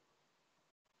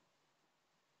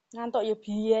 Ngantuk ya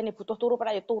biyen butuh turu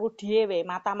ora ya turu dhewe,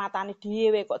 mata-matane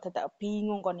dhewe kok dadak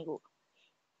bingung kon niku.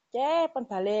 Pun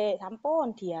balik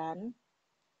sampun Dian.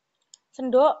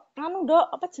 Sendok, nganu Nduk,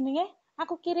 apa jenenge?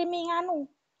 Aku kirimi nganu,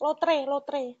 lotre.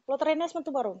 Lotrene wis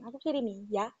metu baru. Aku kirimi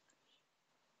ya.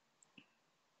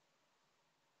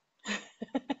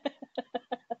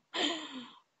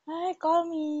 Hai, call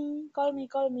me.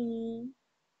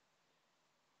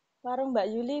 Warung Mbak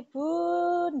Yuli,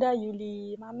 Bunda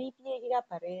Yuli. Mami piye iki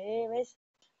kabare? Wis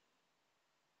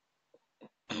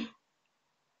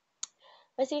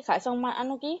iki gak iso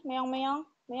anu ki, meong.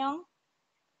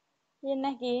 Yen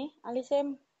neh ki,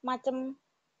 alise macem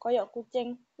koyok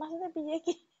kucing. Maksudnya piye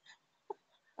ki?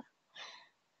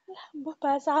 Lah, mbah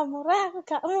bahasamu ra aku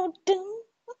gak mudeng.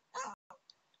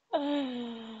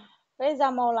 Reza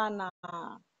Maulana.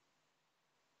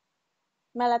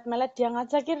 Melet-melet dia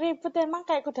ngajakin ribut emang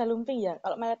kayak kuda lumping ya.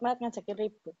 Kalau melet-melet ngajakin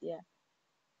ribut ya.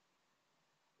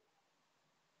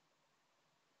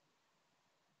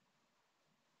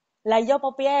 Lah iya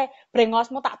apa piye?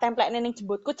 Brengosmu tak templekne ning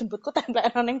jembutku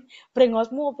templekne ning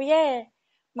brengosmu piye?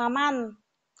 Maman,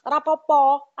 ora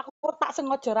apa-apa. Aku tak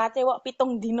sengaja ra cewek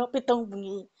 7 dina 7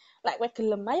 bengi. Lek kowe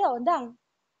gelem ayo ndang.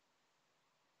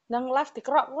 Ndang live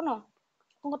dikerok ngono.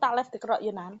 Aku tak live dikerok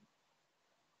yo nan.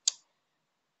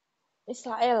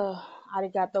 Israel,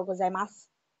 arigato gozaimasu.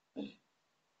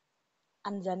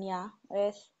 Anjania,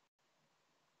 wes.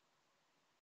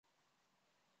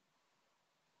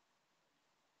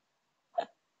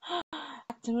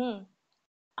 Ajeng.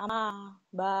 ama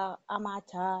ama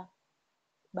aja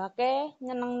bake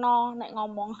nyenengno nek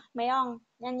ngomong meong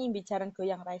nyanyi bijaran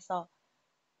goyang ra iso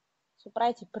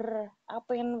supaya jiber aku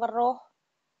pengen weruh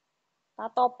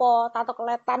tato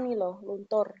keletan iki lho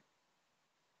luntur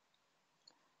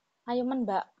ayo men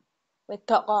mbak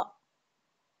wedok kok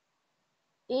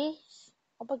ih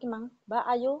apa ki mang mbak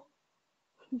ayo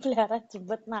pelihara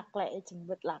jembut naklek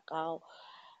jembut lah kau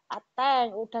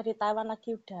ateng udah di Taiwan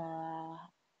lagi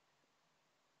udah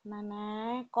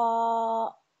nenek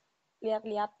kok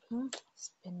lihat-lihat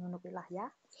ben ngono kuwi lah ya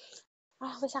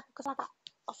wis aku kesana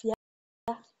off ya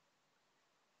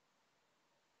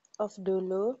off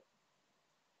dulu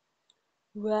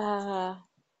wah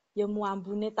ya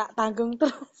muambune tak tanggung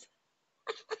terus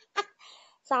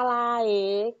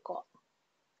salahe kok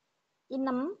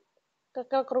inem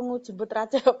kekel krungu jembut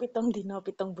raja pitung dina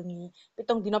pitung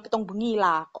bengi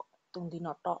lah kok pitung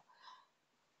dina tok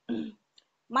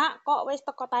mak kok wis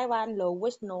teko Taiwan lho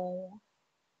wis no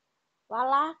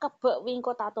walah kebek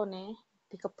wingko tatone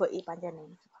dikebeki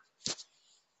pancene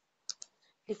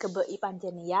dikebeki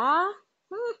pancene ya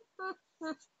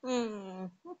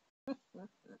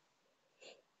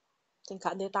sing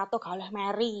gak duwe tato gak oleh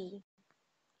meri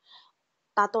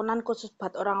tatonan khusus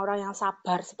buat orang-orang yang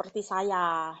sabar seperti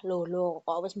saya loh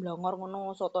kok wis mlongor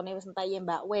ngono sotone wis entek ya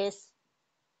mbak wis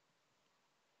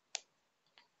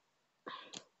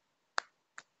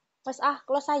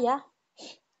close saya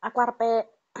aku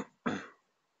arepe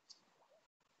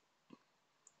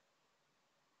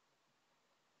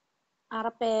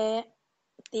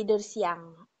tidur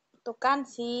siang itu kan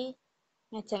si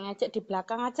ngejek-ngejek di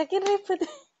belakang aja ki ribet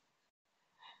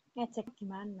ngejek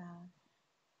gimana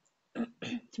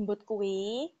jembut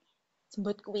kuwi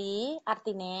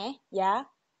artine ya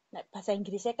nek bahasa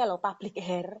Inggrisnya kalau public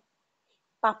hair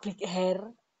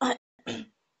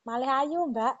malih ayu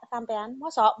mbak sampean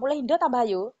mosok mulai Indo tambah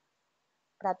ayu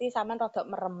berarti sampean rodok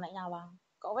merem nek nyawang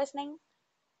kok wis ning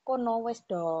kono wis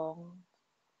dong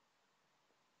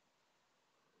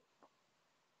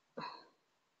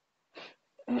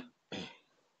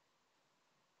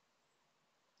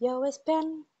ya wis ben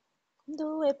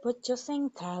duwe bojo sing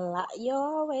galak ya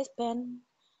wis ben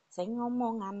sing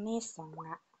ngomongane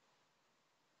sengak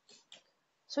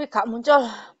suwi gak muncul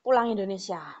pulang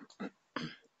Indonesia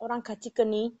orang gaji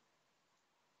geni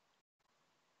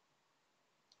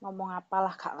ngomong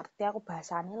apalah gak ngerti aku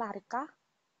bahasane lah Rika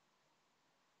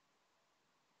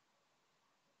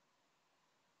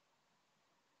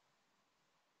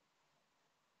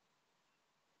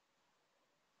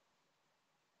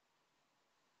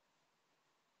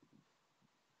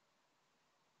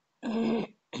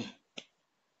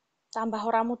tambah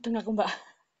ora mudeng aku mbak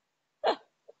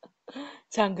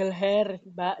jungle hair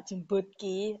mbak jembut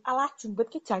ki alah jembut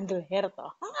ki jungle hair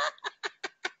toh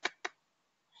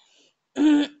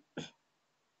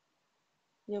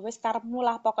ya wis karepmu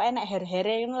lah pokoke nek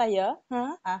hair-haire ngono lah ya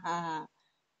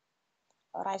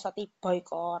ora iso tiba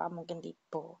iko ora mungkin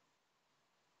tiba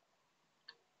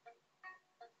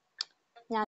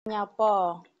nyanyi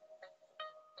apa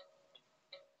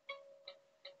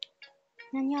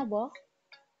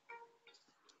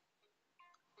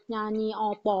nyanyi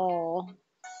apa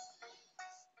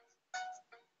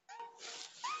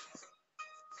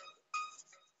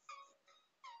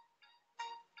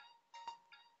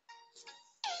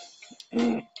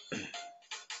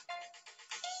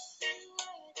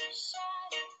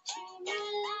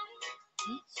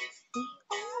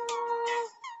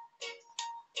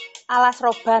alas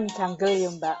roban jungle ya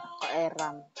mbak kok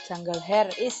eram jungle hair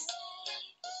is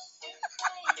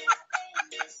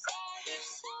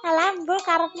alah mbok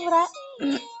karepmu ra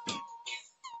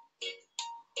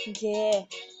nggih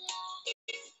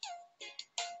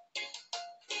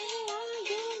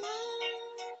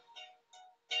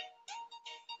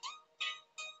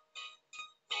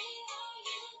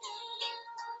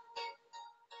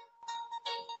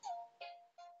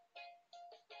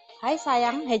hai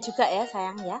sayang hai juga ya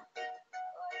sayang ya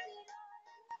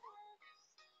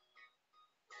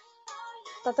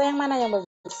tato yang mana yang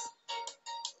bagus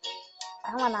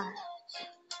yang mana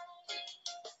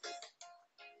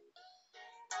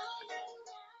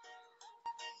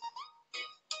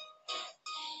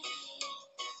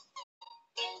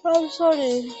I'm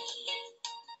sorry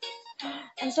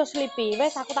I'm so sleepy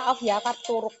wes aku tak off ya karep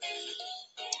turuk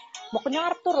pokoknya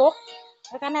arep turuk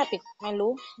kan epic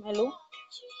melu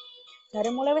dari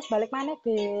mulai wes balik mana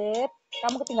beb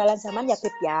kamu ketinggalan zaman ya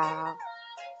beb ya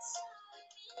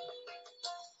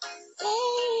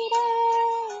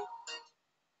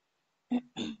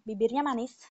bibirnya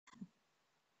manis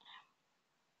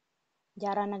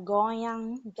jarane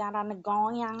goyang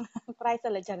Price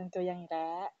lah jaran goyang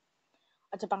rek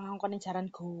Aja pangangkone jaran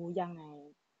goyang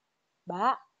ae.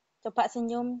 Mbak, coba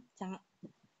senyum,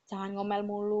 jangan ngomel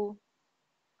mulu.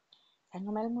 Jangan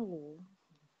ngomel mulu.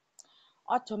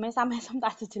 Ojo mesam-mesam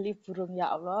tak jejeli burung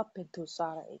ya Allah, ben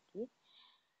dosa rek iki.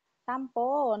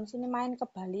 Sampun, sini main ke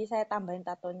Bali saya tambahin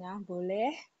tatonya,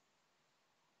 boleh?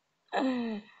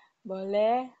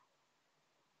 Boleh.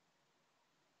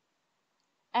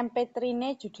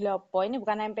 MP3-nya judul apa? Ini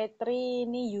bukan MP3,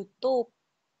 ini YouTube.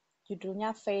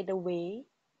 Judulnya Fade Away.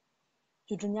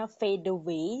 Judulnya Fade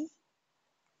Away.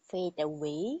 Fade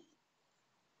Away.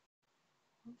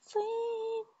 Fade.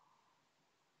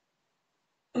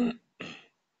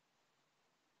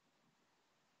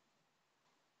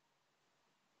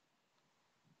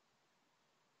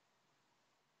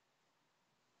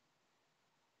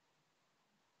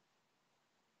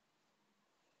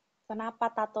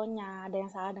 Kenapa tatonya? Ada yang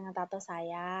salah dengan tato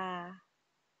saya.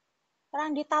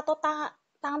 Orang ditato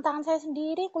tangan-tangan saya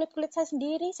sendiri, kulit-kulit saya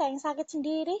sendiri, saya yang sakit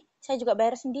sendiri, saya juga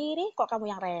bayar sendiri. Kok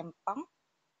kamu yang rempong?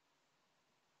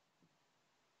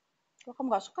 Kalau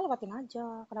kamu gak suka lewatin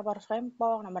aja. Kenapa harus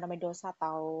rempong? Nambah-nambah dosa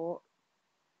tahu.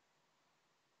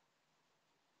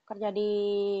 Kerja di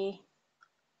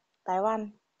Taiwan.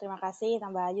 Terima kasih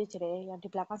tambah ayu jere. Yang di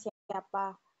belakang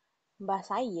siapa? Mbah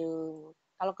Sayu.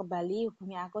 Kalau ke Bali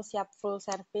hubungi aku siap full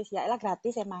service. Ya elah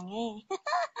gratis emangnya.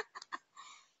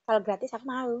 Kalau gratis aku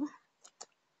mau.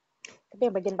 Tapi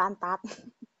yang bagian pantat.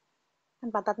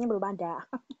 Kan pantatnya belum ada.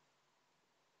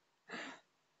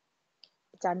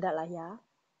 Bercanda lah ya.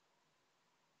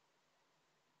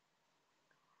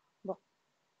 Bok,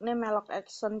 ini melok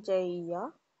action ya.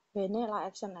 Bene lah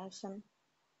action.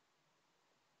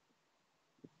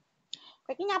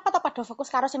 Kayak ini apa tak pada fokus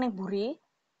karo sing ning buri?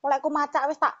 Oleh aku macak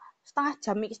wis tak setengah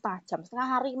jam iki setengah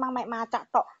hari mang mek macak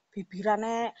tok.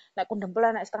 Bibirane nek ku ndempel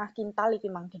nek setengah kintal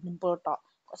iki mang ndempel tok.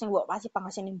 Kok sing mbok pasti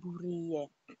pangasin ning buri ya.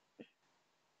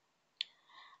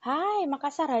 Hai,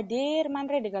 Makassar hadir.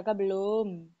 Manre Gaga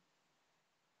belum?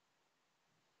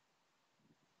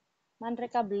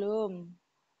 Manreka belum?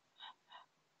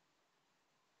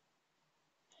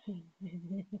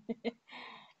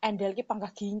 Endel ki panggah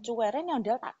gincu weren ya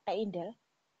Endel tak kei Endel.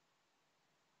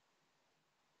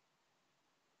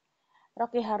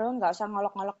 Rocky Harun nggak usah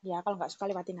ngolok-ngolok ya, kalau nggak suka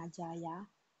lewatin aja ya.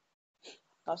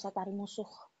 Nggak usah cari musuh.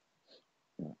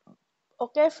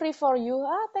 Oke, free for you.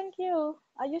 Ah, thank you.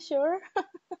 Are you sure?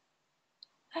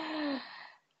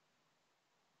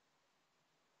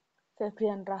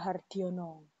 Febrian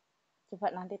Rahardiono.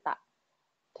 Coba nanti tak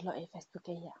delok Facebook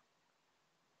ya.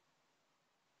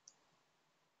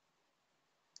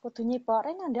 Kudu nyipok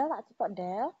rene Ndel tak cipok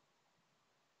Ndel.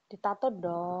 Ditato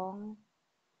dong.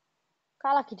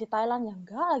 Kak lagi di Thailand ya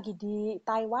enggak, lagi di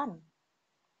Taiwan.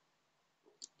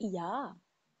 Iya.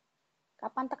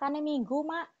 Kapan tekane minggu,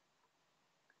 Mak?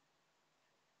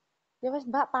 Ya wis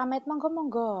Mbak pamit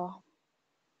monggo.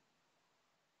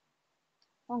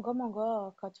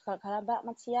 Monggo. Kau juga kalah Mbak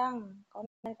mat siang.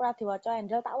 Komen ku diwaca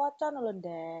Endel tak waca lho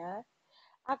Ndel.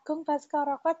 Agung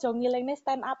Baskara kok aja ngilingne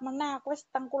stand up meneh. Aku wis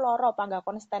tengku loro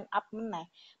panggakon stand up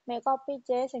meneh. Mek kopi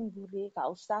C sing mburi, gak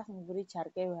usah sing mburi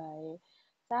jarke wae.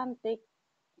 Cantik.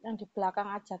 Yang di belakang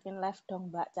ajakin live dong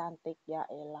Mbak cantik. Ya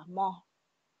elah moh.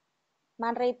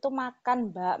 Manre itu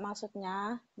makan Mbak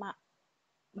maksudnya.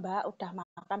 Mbak udah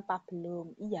makan apa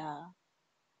belum? Iya.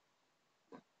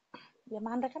 Ya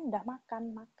Manre kan udah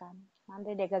makan.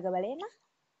 Manre dia gagal balena.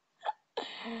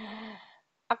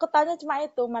 Aku tanya cuma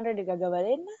itu, Manre dia gagal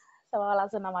balena. Sama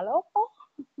langsung nama lopo.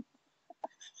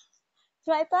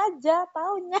 Cuma itu aja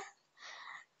taunya.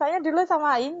 Saya dulu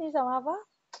sama apa?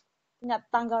 Punya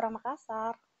tetangga orang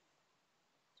Makassar.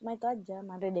 Cuma itu aja,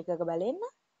 Manre dia gagal balena.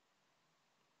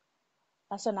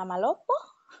 Langsung nama lopo.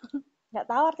 Nggak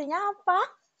tahu artinya apa.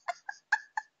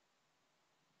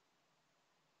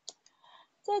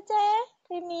 Cece,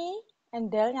 Rimi,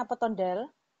 Endel, nyapa tondel.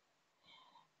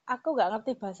 Aku nggak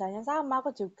ngerti bahasanya sama,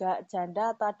 aku juga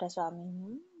janda atau ada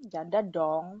suami. Janda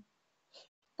dong.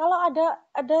 Kalau ada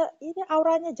ini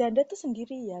auranya janda tuh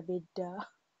sendiri ya, beda.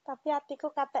 Tapi hatiku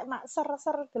katek mak ser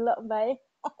delok bae.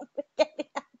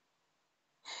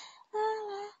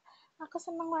 Aku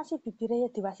seneng masih bibirnya ya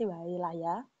diwasi wae lah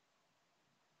ya.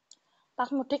 Pas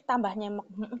mudik tambah nyemek,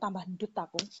 tambah ndut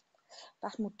aku.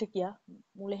 Pas mudik ya,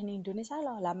 mulai nih Indonesia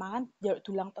loh, lamangan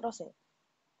dulang terus ya.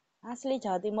 Asli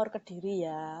Jawa Timur Kediri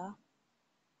ya.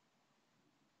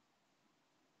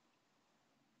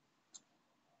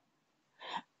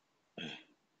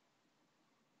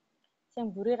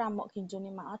 Sing mburi ramuk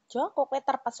gincune mak aja kok kowe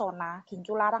terpesona,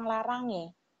 gincu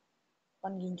larang-larange.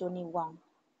 Kon gincuni wong.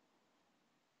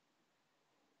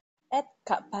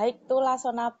 Gak baik tuh lah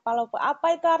sonapal apa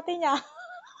itu artinya?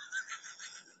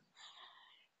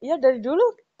 Iya dari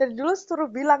dulu suruh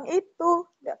bilang itu,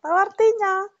 nggak tahu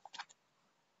artinya,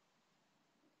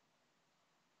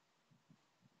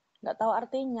 nggak tahu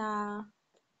artinya,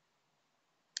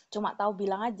 cuma tahu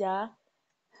bilang aja.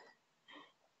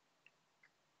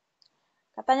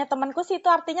 Katanya temanku sih itu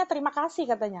artinya terima kasih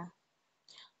katanya.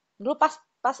 Dulu pas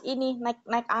pas ini naik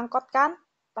naik angkot kan,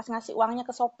 pas ngasih uangnya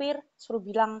ke sopir, suruh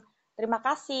bilang terima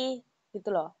kasih gitu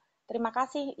loh. Terima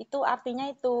kasih itu artinya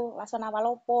itu Lasona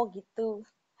Walopo gitu.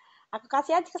 Aku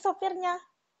kasih aja ke sopirnya.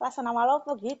 Lasona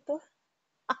Walopo gitu.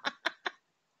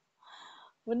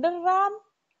 Beneran.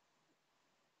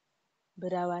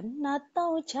 Berawan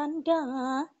atau canda,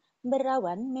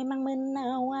 berawan memang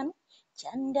menawan,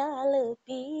 canda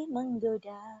lebih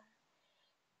menggoda.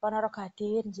 Ponorogo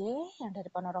hadir, je, yang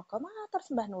dari Ponorogo matur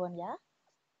sembah nuwun ya.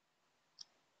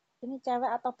 Ini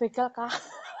cewek atau begal kah?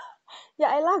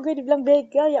 Ya elah gue dibilang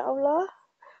begal ya Allah.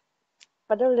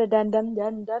 Padahal udah dandan.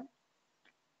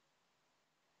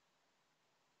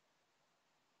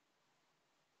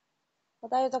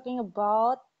 What are you talking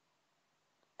about?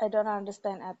 I don't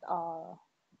understand at all.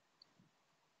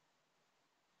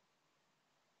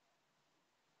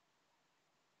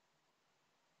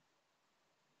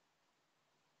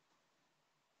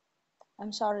 I'm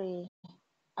sorry.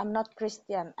 I'm not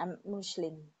Christian. I'm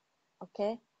Muslim.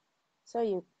 Okay? So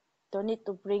you don't need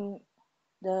to bring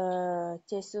the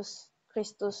Jesus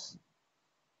Christus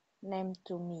name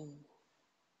to me.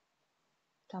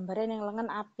 Gambarnya yang lengan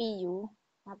api you.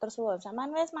 Matur suwun. Samaan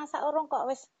wis masak urung kok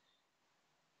wis.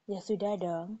 Ya sudah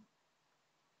dong.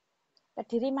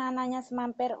 Kediri mananya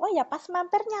Semampir. Oh ya pas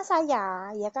Semampirnya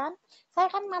saya, ya kan? Saya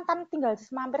kan mantan tinggal di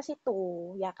Semampir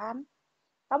situ, ya kan?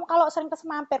 Kamu kalau sering ke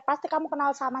Semampir, pasti kamu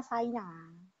kenal sama saya.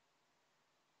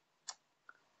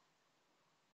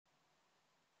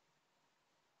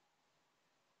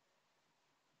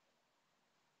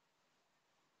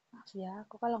 Maaf ya,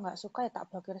 aku kalau nggak suka ya tak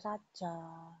blokir saja.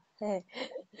 Hehe.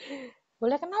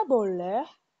 Boleh kenal boleh.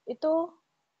 Itu,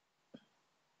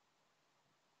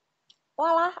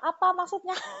 walah, apa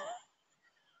maksudnya?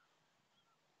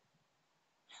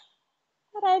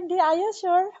 Randy, are you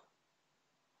sure?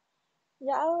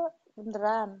 Ya Allah,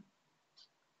 beneran.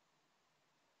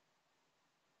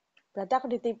 Berarti aku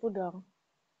ditipu dong.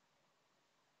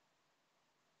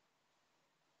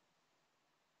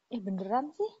 Beneran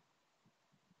sih?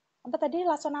 Apa tadi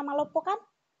Lasona Malopo kan?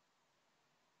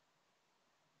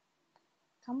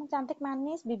 Kamu cantik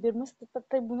manis, bibirmu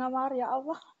seperti bunga mawar ya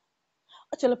Allah.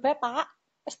 Aja lebay, Pak.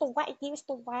 Wis tuwek iki, wis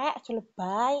tuwek, aja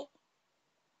lebay.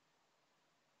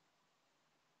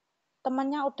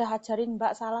 Temennya udah ajarin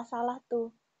Mbak salah-salah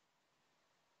tuh.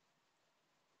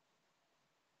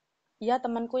 Iya,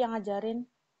 temanku yang ngajarin.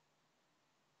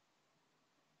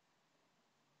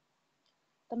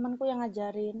 Temanku yang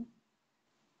ngajarin.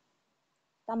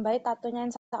 Tambahin tatonya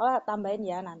yang salah, tambahin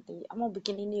ya nanti. Aku mau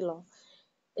bikin ini loh.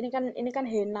 Ini kan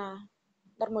henna.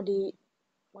 Ntar mau di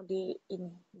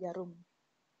ini jarum.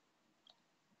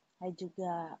 Saya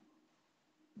juga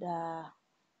udah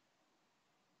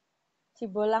si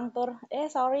bolang tur.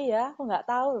 Sorry ya, aku nggak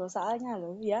tahu loh soalnya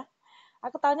loh ya.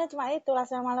 Aku tahunya cuma itu lah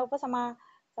sama Malopo sama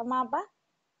sama apa?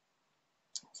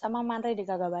 Sama Manre di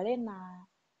Gagabalena.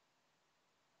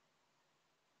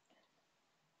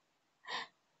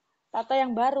 Tato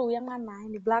yang baru, yang mana?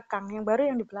 Yang di belakang. Yang baru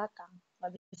yang di belakang.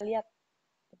 Nggak bisa lihat.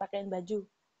 Dipakein baju.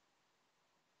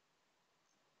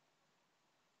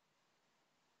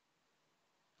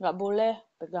 Nggak boleh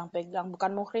pegang-pegang.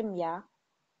 Bukan muhrim ya.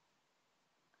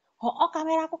 Oh,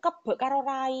 kameraku kebek karo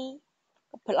rai.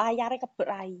 Kebek layare kebek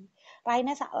rai.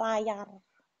 Raine sak layar.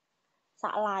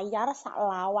 Sak layar, sak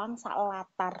lawang, sak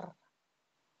latar.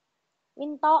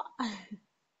 Minto.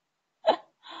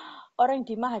 Orang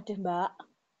di mah hadeh mbak.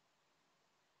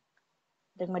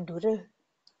 Deng Madura.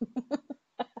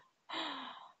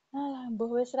 Alah,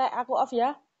 mbuh wis rek, aku off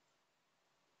ya.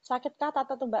 Sakit kah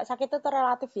tato tuh mbak? Sakit itu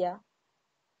relatif ya.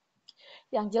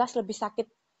 Yang jelas lebih sakit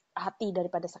hati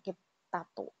daripada sakit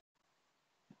tato.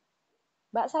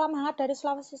 Mbak, salam hangat dari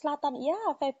Sulawesi Selatan.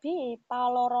 Iya, Feby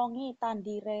Palorongi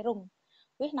Tandirerung.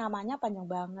 Wih, namanya panjang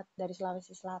banget dari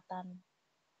Sulawesi Selatan.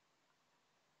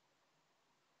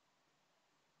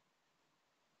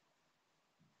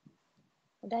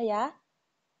 Udah ya?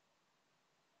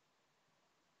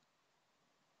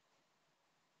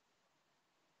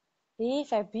 Ih,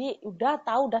 Feby, udah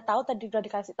tahu tadi udah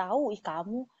dikasih tahu. Ih,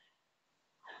 kamu.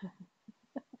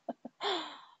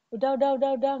 Udah,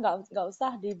 nggak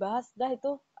usah dibahas. Dah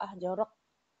itu, jorok.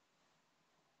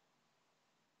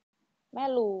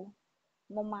 Melu,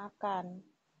 mau makan.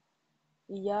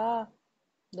 Iya,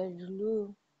 dari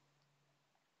dulu.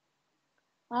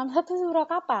 Malam satu suruh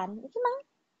kapan? Itu mang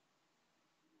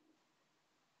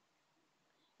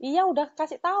Iya udah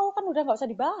kasih tahu kan, udah nggak usah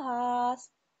dibahas.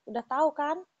 Udah tahu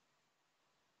kan,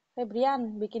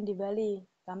 Febrian bikin di Bali.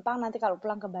 Gampang nanti kalau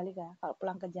pulang ke Bali kan, kalau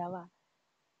pulang ke Jawa.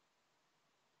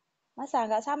 Masa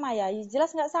nggak sama ya? Ya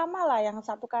jelas nggak sama lah, yang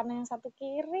satu kanan yang satu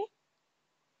kiri.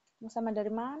 Mau sama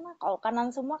dari mana? Kalau kanan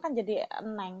semua kan jadi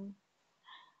eneng.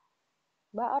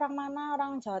 Mbak orang mana?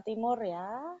 Orang Jawa Timur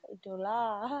ya.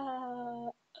 Idola.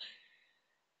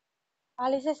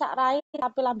 Alisnya sak rai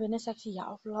tapi lambene seksi. Ya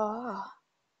Allah.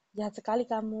 Jahat sekali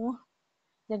kamu.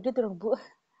 Jadi turun Bu.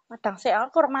 Madang sih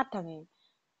aku kurang madang ya.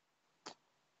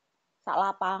 Sak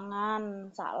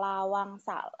lapangan, sak lawang,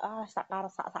 sak sak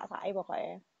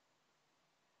pokoknya.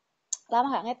 Lama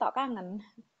gak ngetok kangen.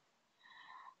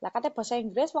 Lah katanya bahasa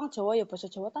Inggris wong Jawa ya bahasa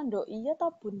Jawa ta nduk. Iya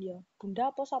ta Bun ya. Bunda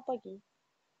apa sapa iki?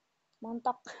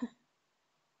 Montok.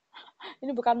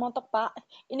 Ini bukan montok, Pak.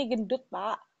 Ini gendut,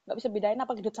 Pak. Nggak bisa bedain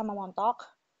apa gendut sama montok.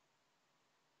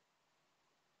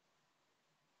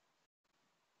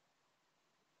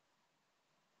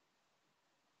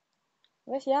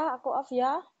 Wes ya, aku off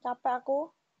ya. Capek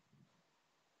aku.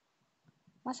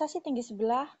 Masa sih tinggi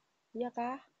sebelah? Iya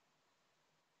kah?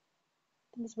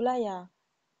 Tinggi sebelah ya?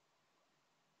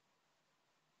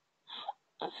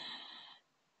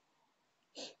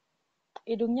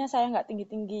 Hidungnya saya nggak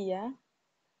tinggi-tinggi ya.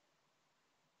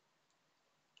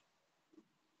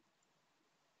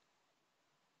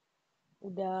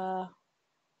 Udah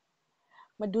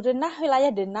Madura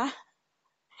wilayah Denah.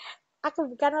 Aku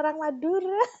bukan orang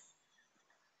Madura.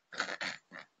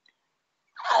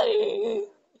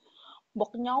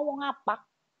 Boknya wong apak.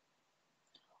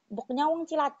 Boknya wong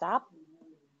Cilacap.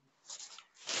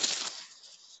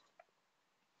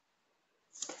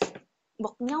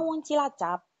 Boknya wong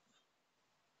Cilacap.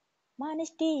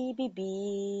 Manis di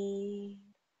bibir.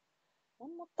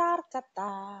 Memutar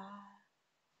kata.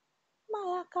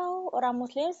 Malah kau orang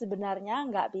muslim sebenarnya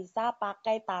nggak bisa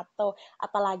pakai tato.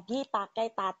 Apalagi pakai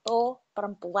tato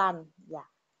perempuan. Ya,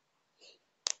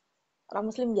 orang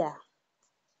muslim ya.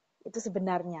 Itu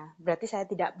sebenarnya. Berarti saya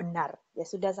tidak benar. Ya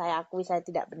sudah saya akui saya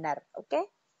tidak benar. Oke?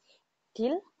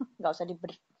 Deal? Nggak usah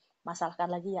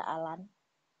dimasalahkan lagi ya Alan.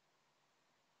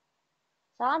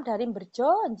 Salam dari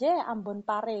Berjo, je Ambon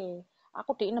Pare.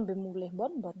 Aku di nembe mulih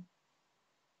bon.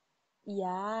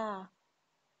 Iya.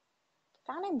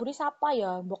 Kan yang buri siapa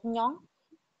ya? Mbok Nyong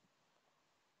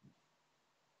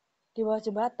di bawah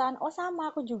jembatan. Oh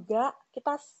sama aku juga.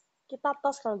 Kita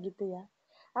tos kalau gitu ya.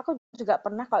 Aku juga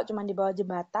pernah kalau cuma di bawah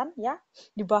jembatan ya,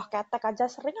 di bawah ketek aja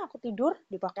sering aku tidur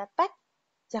di bawah ketek.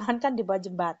 Jangankan di bawah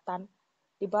jembatan,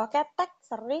 di bawah ketek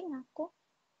sering aku.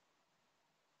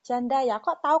 Janda ya,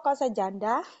 kok tahu kalau saya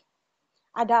janda?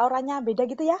 Ada orangnya beda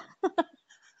gitu ya?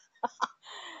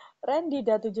 Randy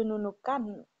dah 7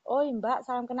 nunukan. Oh Mbak,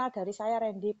 salam kenal dari saya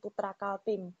Randy Putra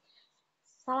Kaltim.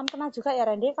 Salam kenal juga ya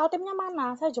Randy. Kaltimnya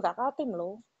mana? Saya juga Kaltim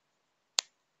loh.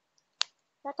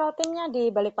 Saya Kaltimnya di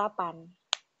Balikpapan.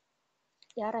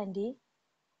 Ya Randy.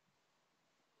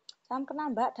 Salam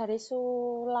kenal Mbak dari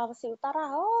Sulawesi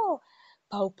Utara. Oh,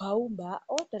 bau-bau Mbak.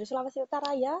 Oh, dari Sulawesi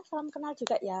Utara ya. Salam kenal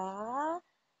juga ya.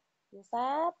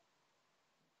 Yosep.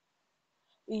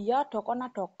 Iya, doko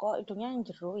na doko, hidungnya yang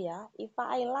jero ya. Iva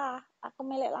Ayla, aku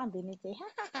milik lambene iki.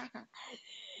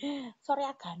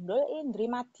 Surya Gandul, Indri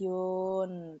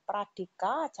Madiun,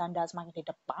 Pradika, janda semakin di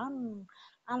depan.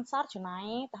 Ansar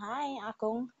Junaid, hai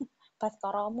Agung,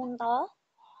 Baskoro Muntel,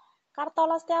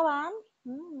 Kartolo Setiawan,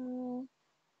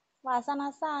 Wasan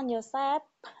Hasan, Yosep.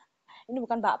 Ini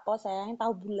bukan bakpo sayang,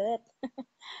 tahu bulat.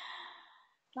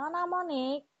 Nona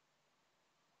Monik,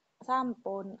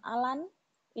 sampun. Alan,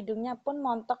 hidungnya pun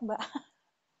montok mbak.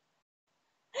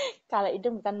 Kalau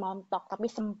hidung bukan montok,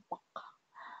 tapi sempok.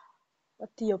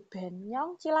 Dia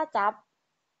Benyong Cilacap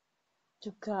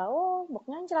juga. Oh,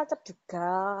 mboknya Cilacap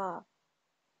juga.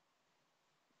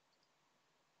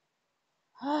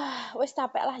 Wis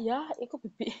capek lah ya, iku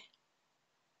bibi.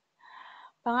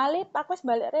 Bang Alip, aku wis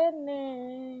balik rene.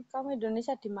 Kamu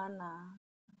Indonesia di mana?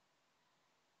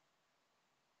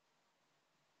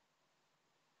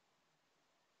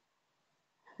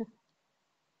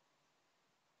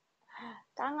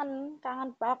 Kangen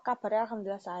Pak, kabarnya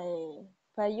alhamdulillah saya.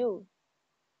 Bayu.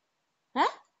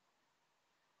 Hah?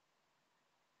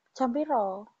 Jam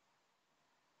piro?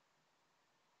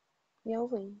 Ya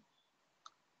wis.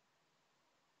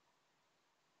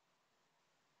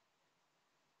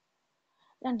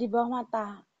 Yang di bawah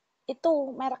mata.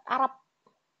 Itu merek Arab,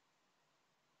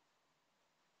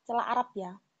 celah Arab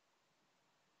ya.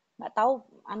 Nggak tahu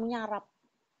anunya Arab.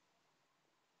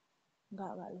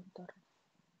 Nggak luntur.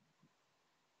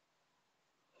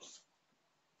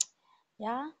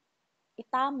 Ya,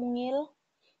 kita mungil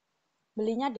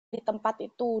belinya di tempat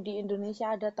itu. Di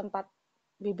Indonesia ada tempat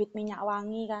bibit minyak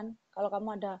wangi kan. Kalau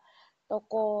kamu ada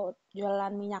toko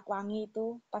jualan minyak wangi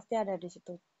itu pasti ada di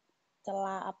situ.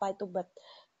 Celah apa itu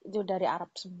itu dari Arab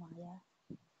semua ya.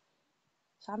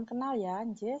 Salam kenal ya,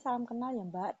 Nje, salam kenal ya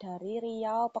Mbak dari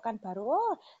Riau, Pekanbaru.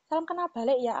 Oh, salam kenal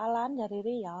balik ya Alan dari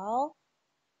Riau.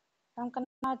 Salam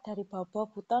kenal dari Bobo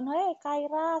Buton. Hei,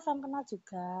 Kaira, salam kenal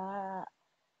juga.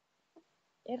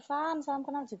 Irfan, salam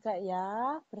kenal juga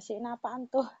ya. Bersihin apaan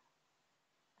tuh?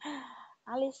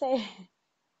 Alice,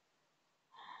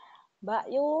 Mbak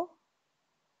Yu,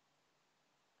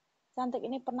 cantik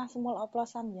ini pernah semul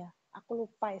oplosan ya? Aku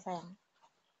lupa ya sayang.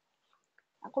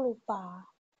 Aku lupa.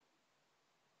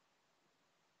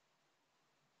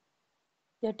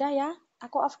 Yaudah ya,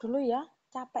 aku off dulu ya.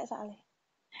 Capek soalnya.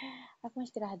 Aku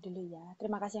istirahat dulu ya.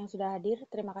 Terima kasih yang sudah hadir.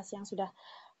 Terima kasih yang sudah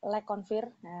like konfir.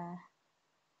 Nah,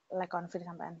 like konfir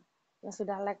sampean. Yang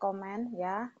sudah like komen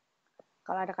ya.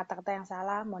 Kalau ada kata-kata yang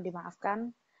salah, mohon dimaafkan.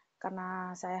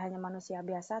 Karena saya hanya manusia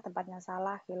biasa, tempatnya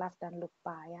salah, hilaf, dan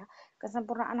lupa ya.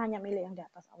 Kesempurnaan hanya milik yang di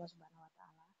atas Allah Subhanahu wa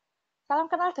Ta'ala. Salam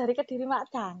kenal dari Kediri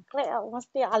Mak Jangkrik,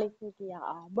 mesti aliku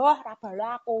ya. Boh,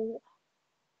 rabala aku.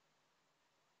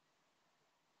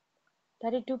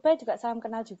 Dari Dubai juga salam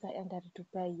kenal juga yang dari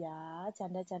Dubai ya.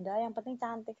 Janda-janda yang penting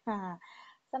cantik. Nah,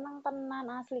 seneng tenan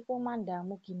asli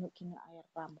kumandamu ginu-ginu air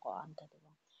ram kok anda tuh.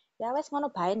 Ya wes ngono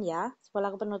bain ya.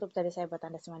 Sekolah aku penutup dari saya buat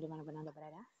anda semua dimanapun anda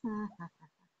berada.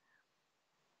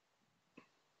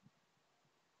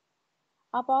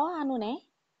 Apa anu nih?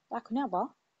 Lagunya apa?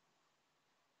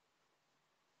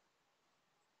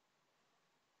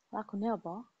 Lagunya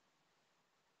apa?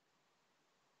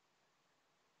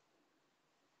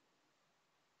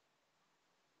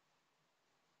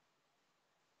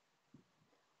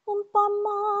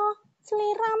 Umpama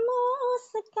seliramu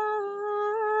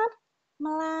sekar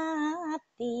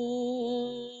melati,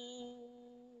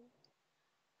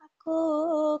 aku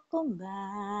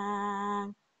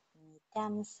kumbang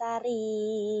ngidam sari.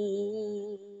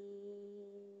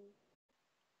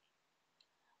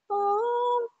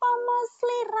 Umpama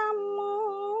sliramu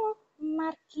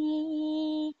margi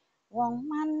wong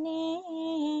maning.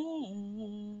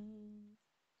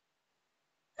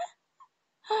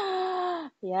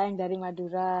 Ya, yang dari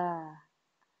Madura.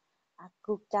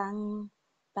 Aku kang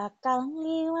bakal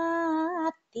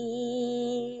ngliwati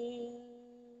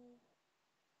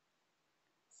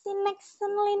sinek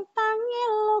senlintange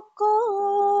loko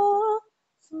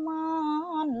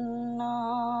semono.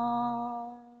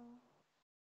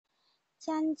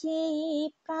 Janji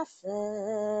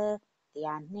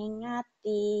prasetyaning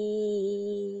ati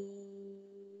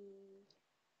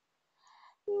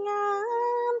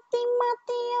nganti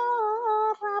mati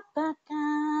ora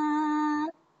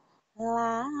bakal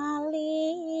lali.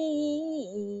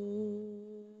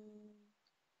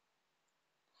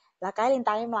 Lah kae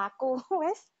lintangnya mlaku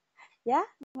wes ya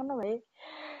ngono wae.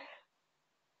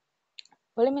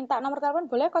 Boleh minta nomor telepon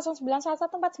boleh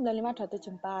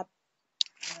 0911495274.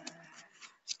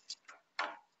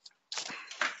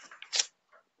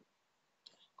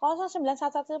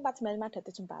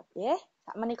 0911495274 nggih.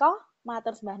 Sak menika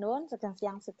matur sembah nuwun sugeng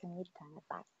siang sugeng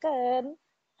midhangetaken.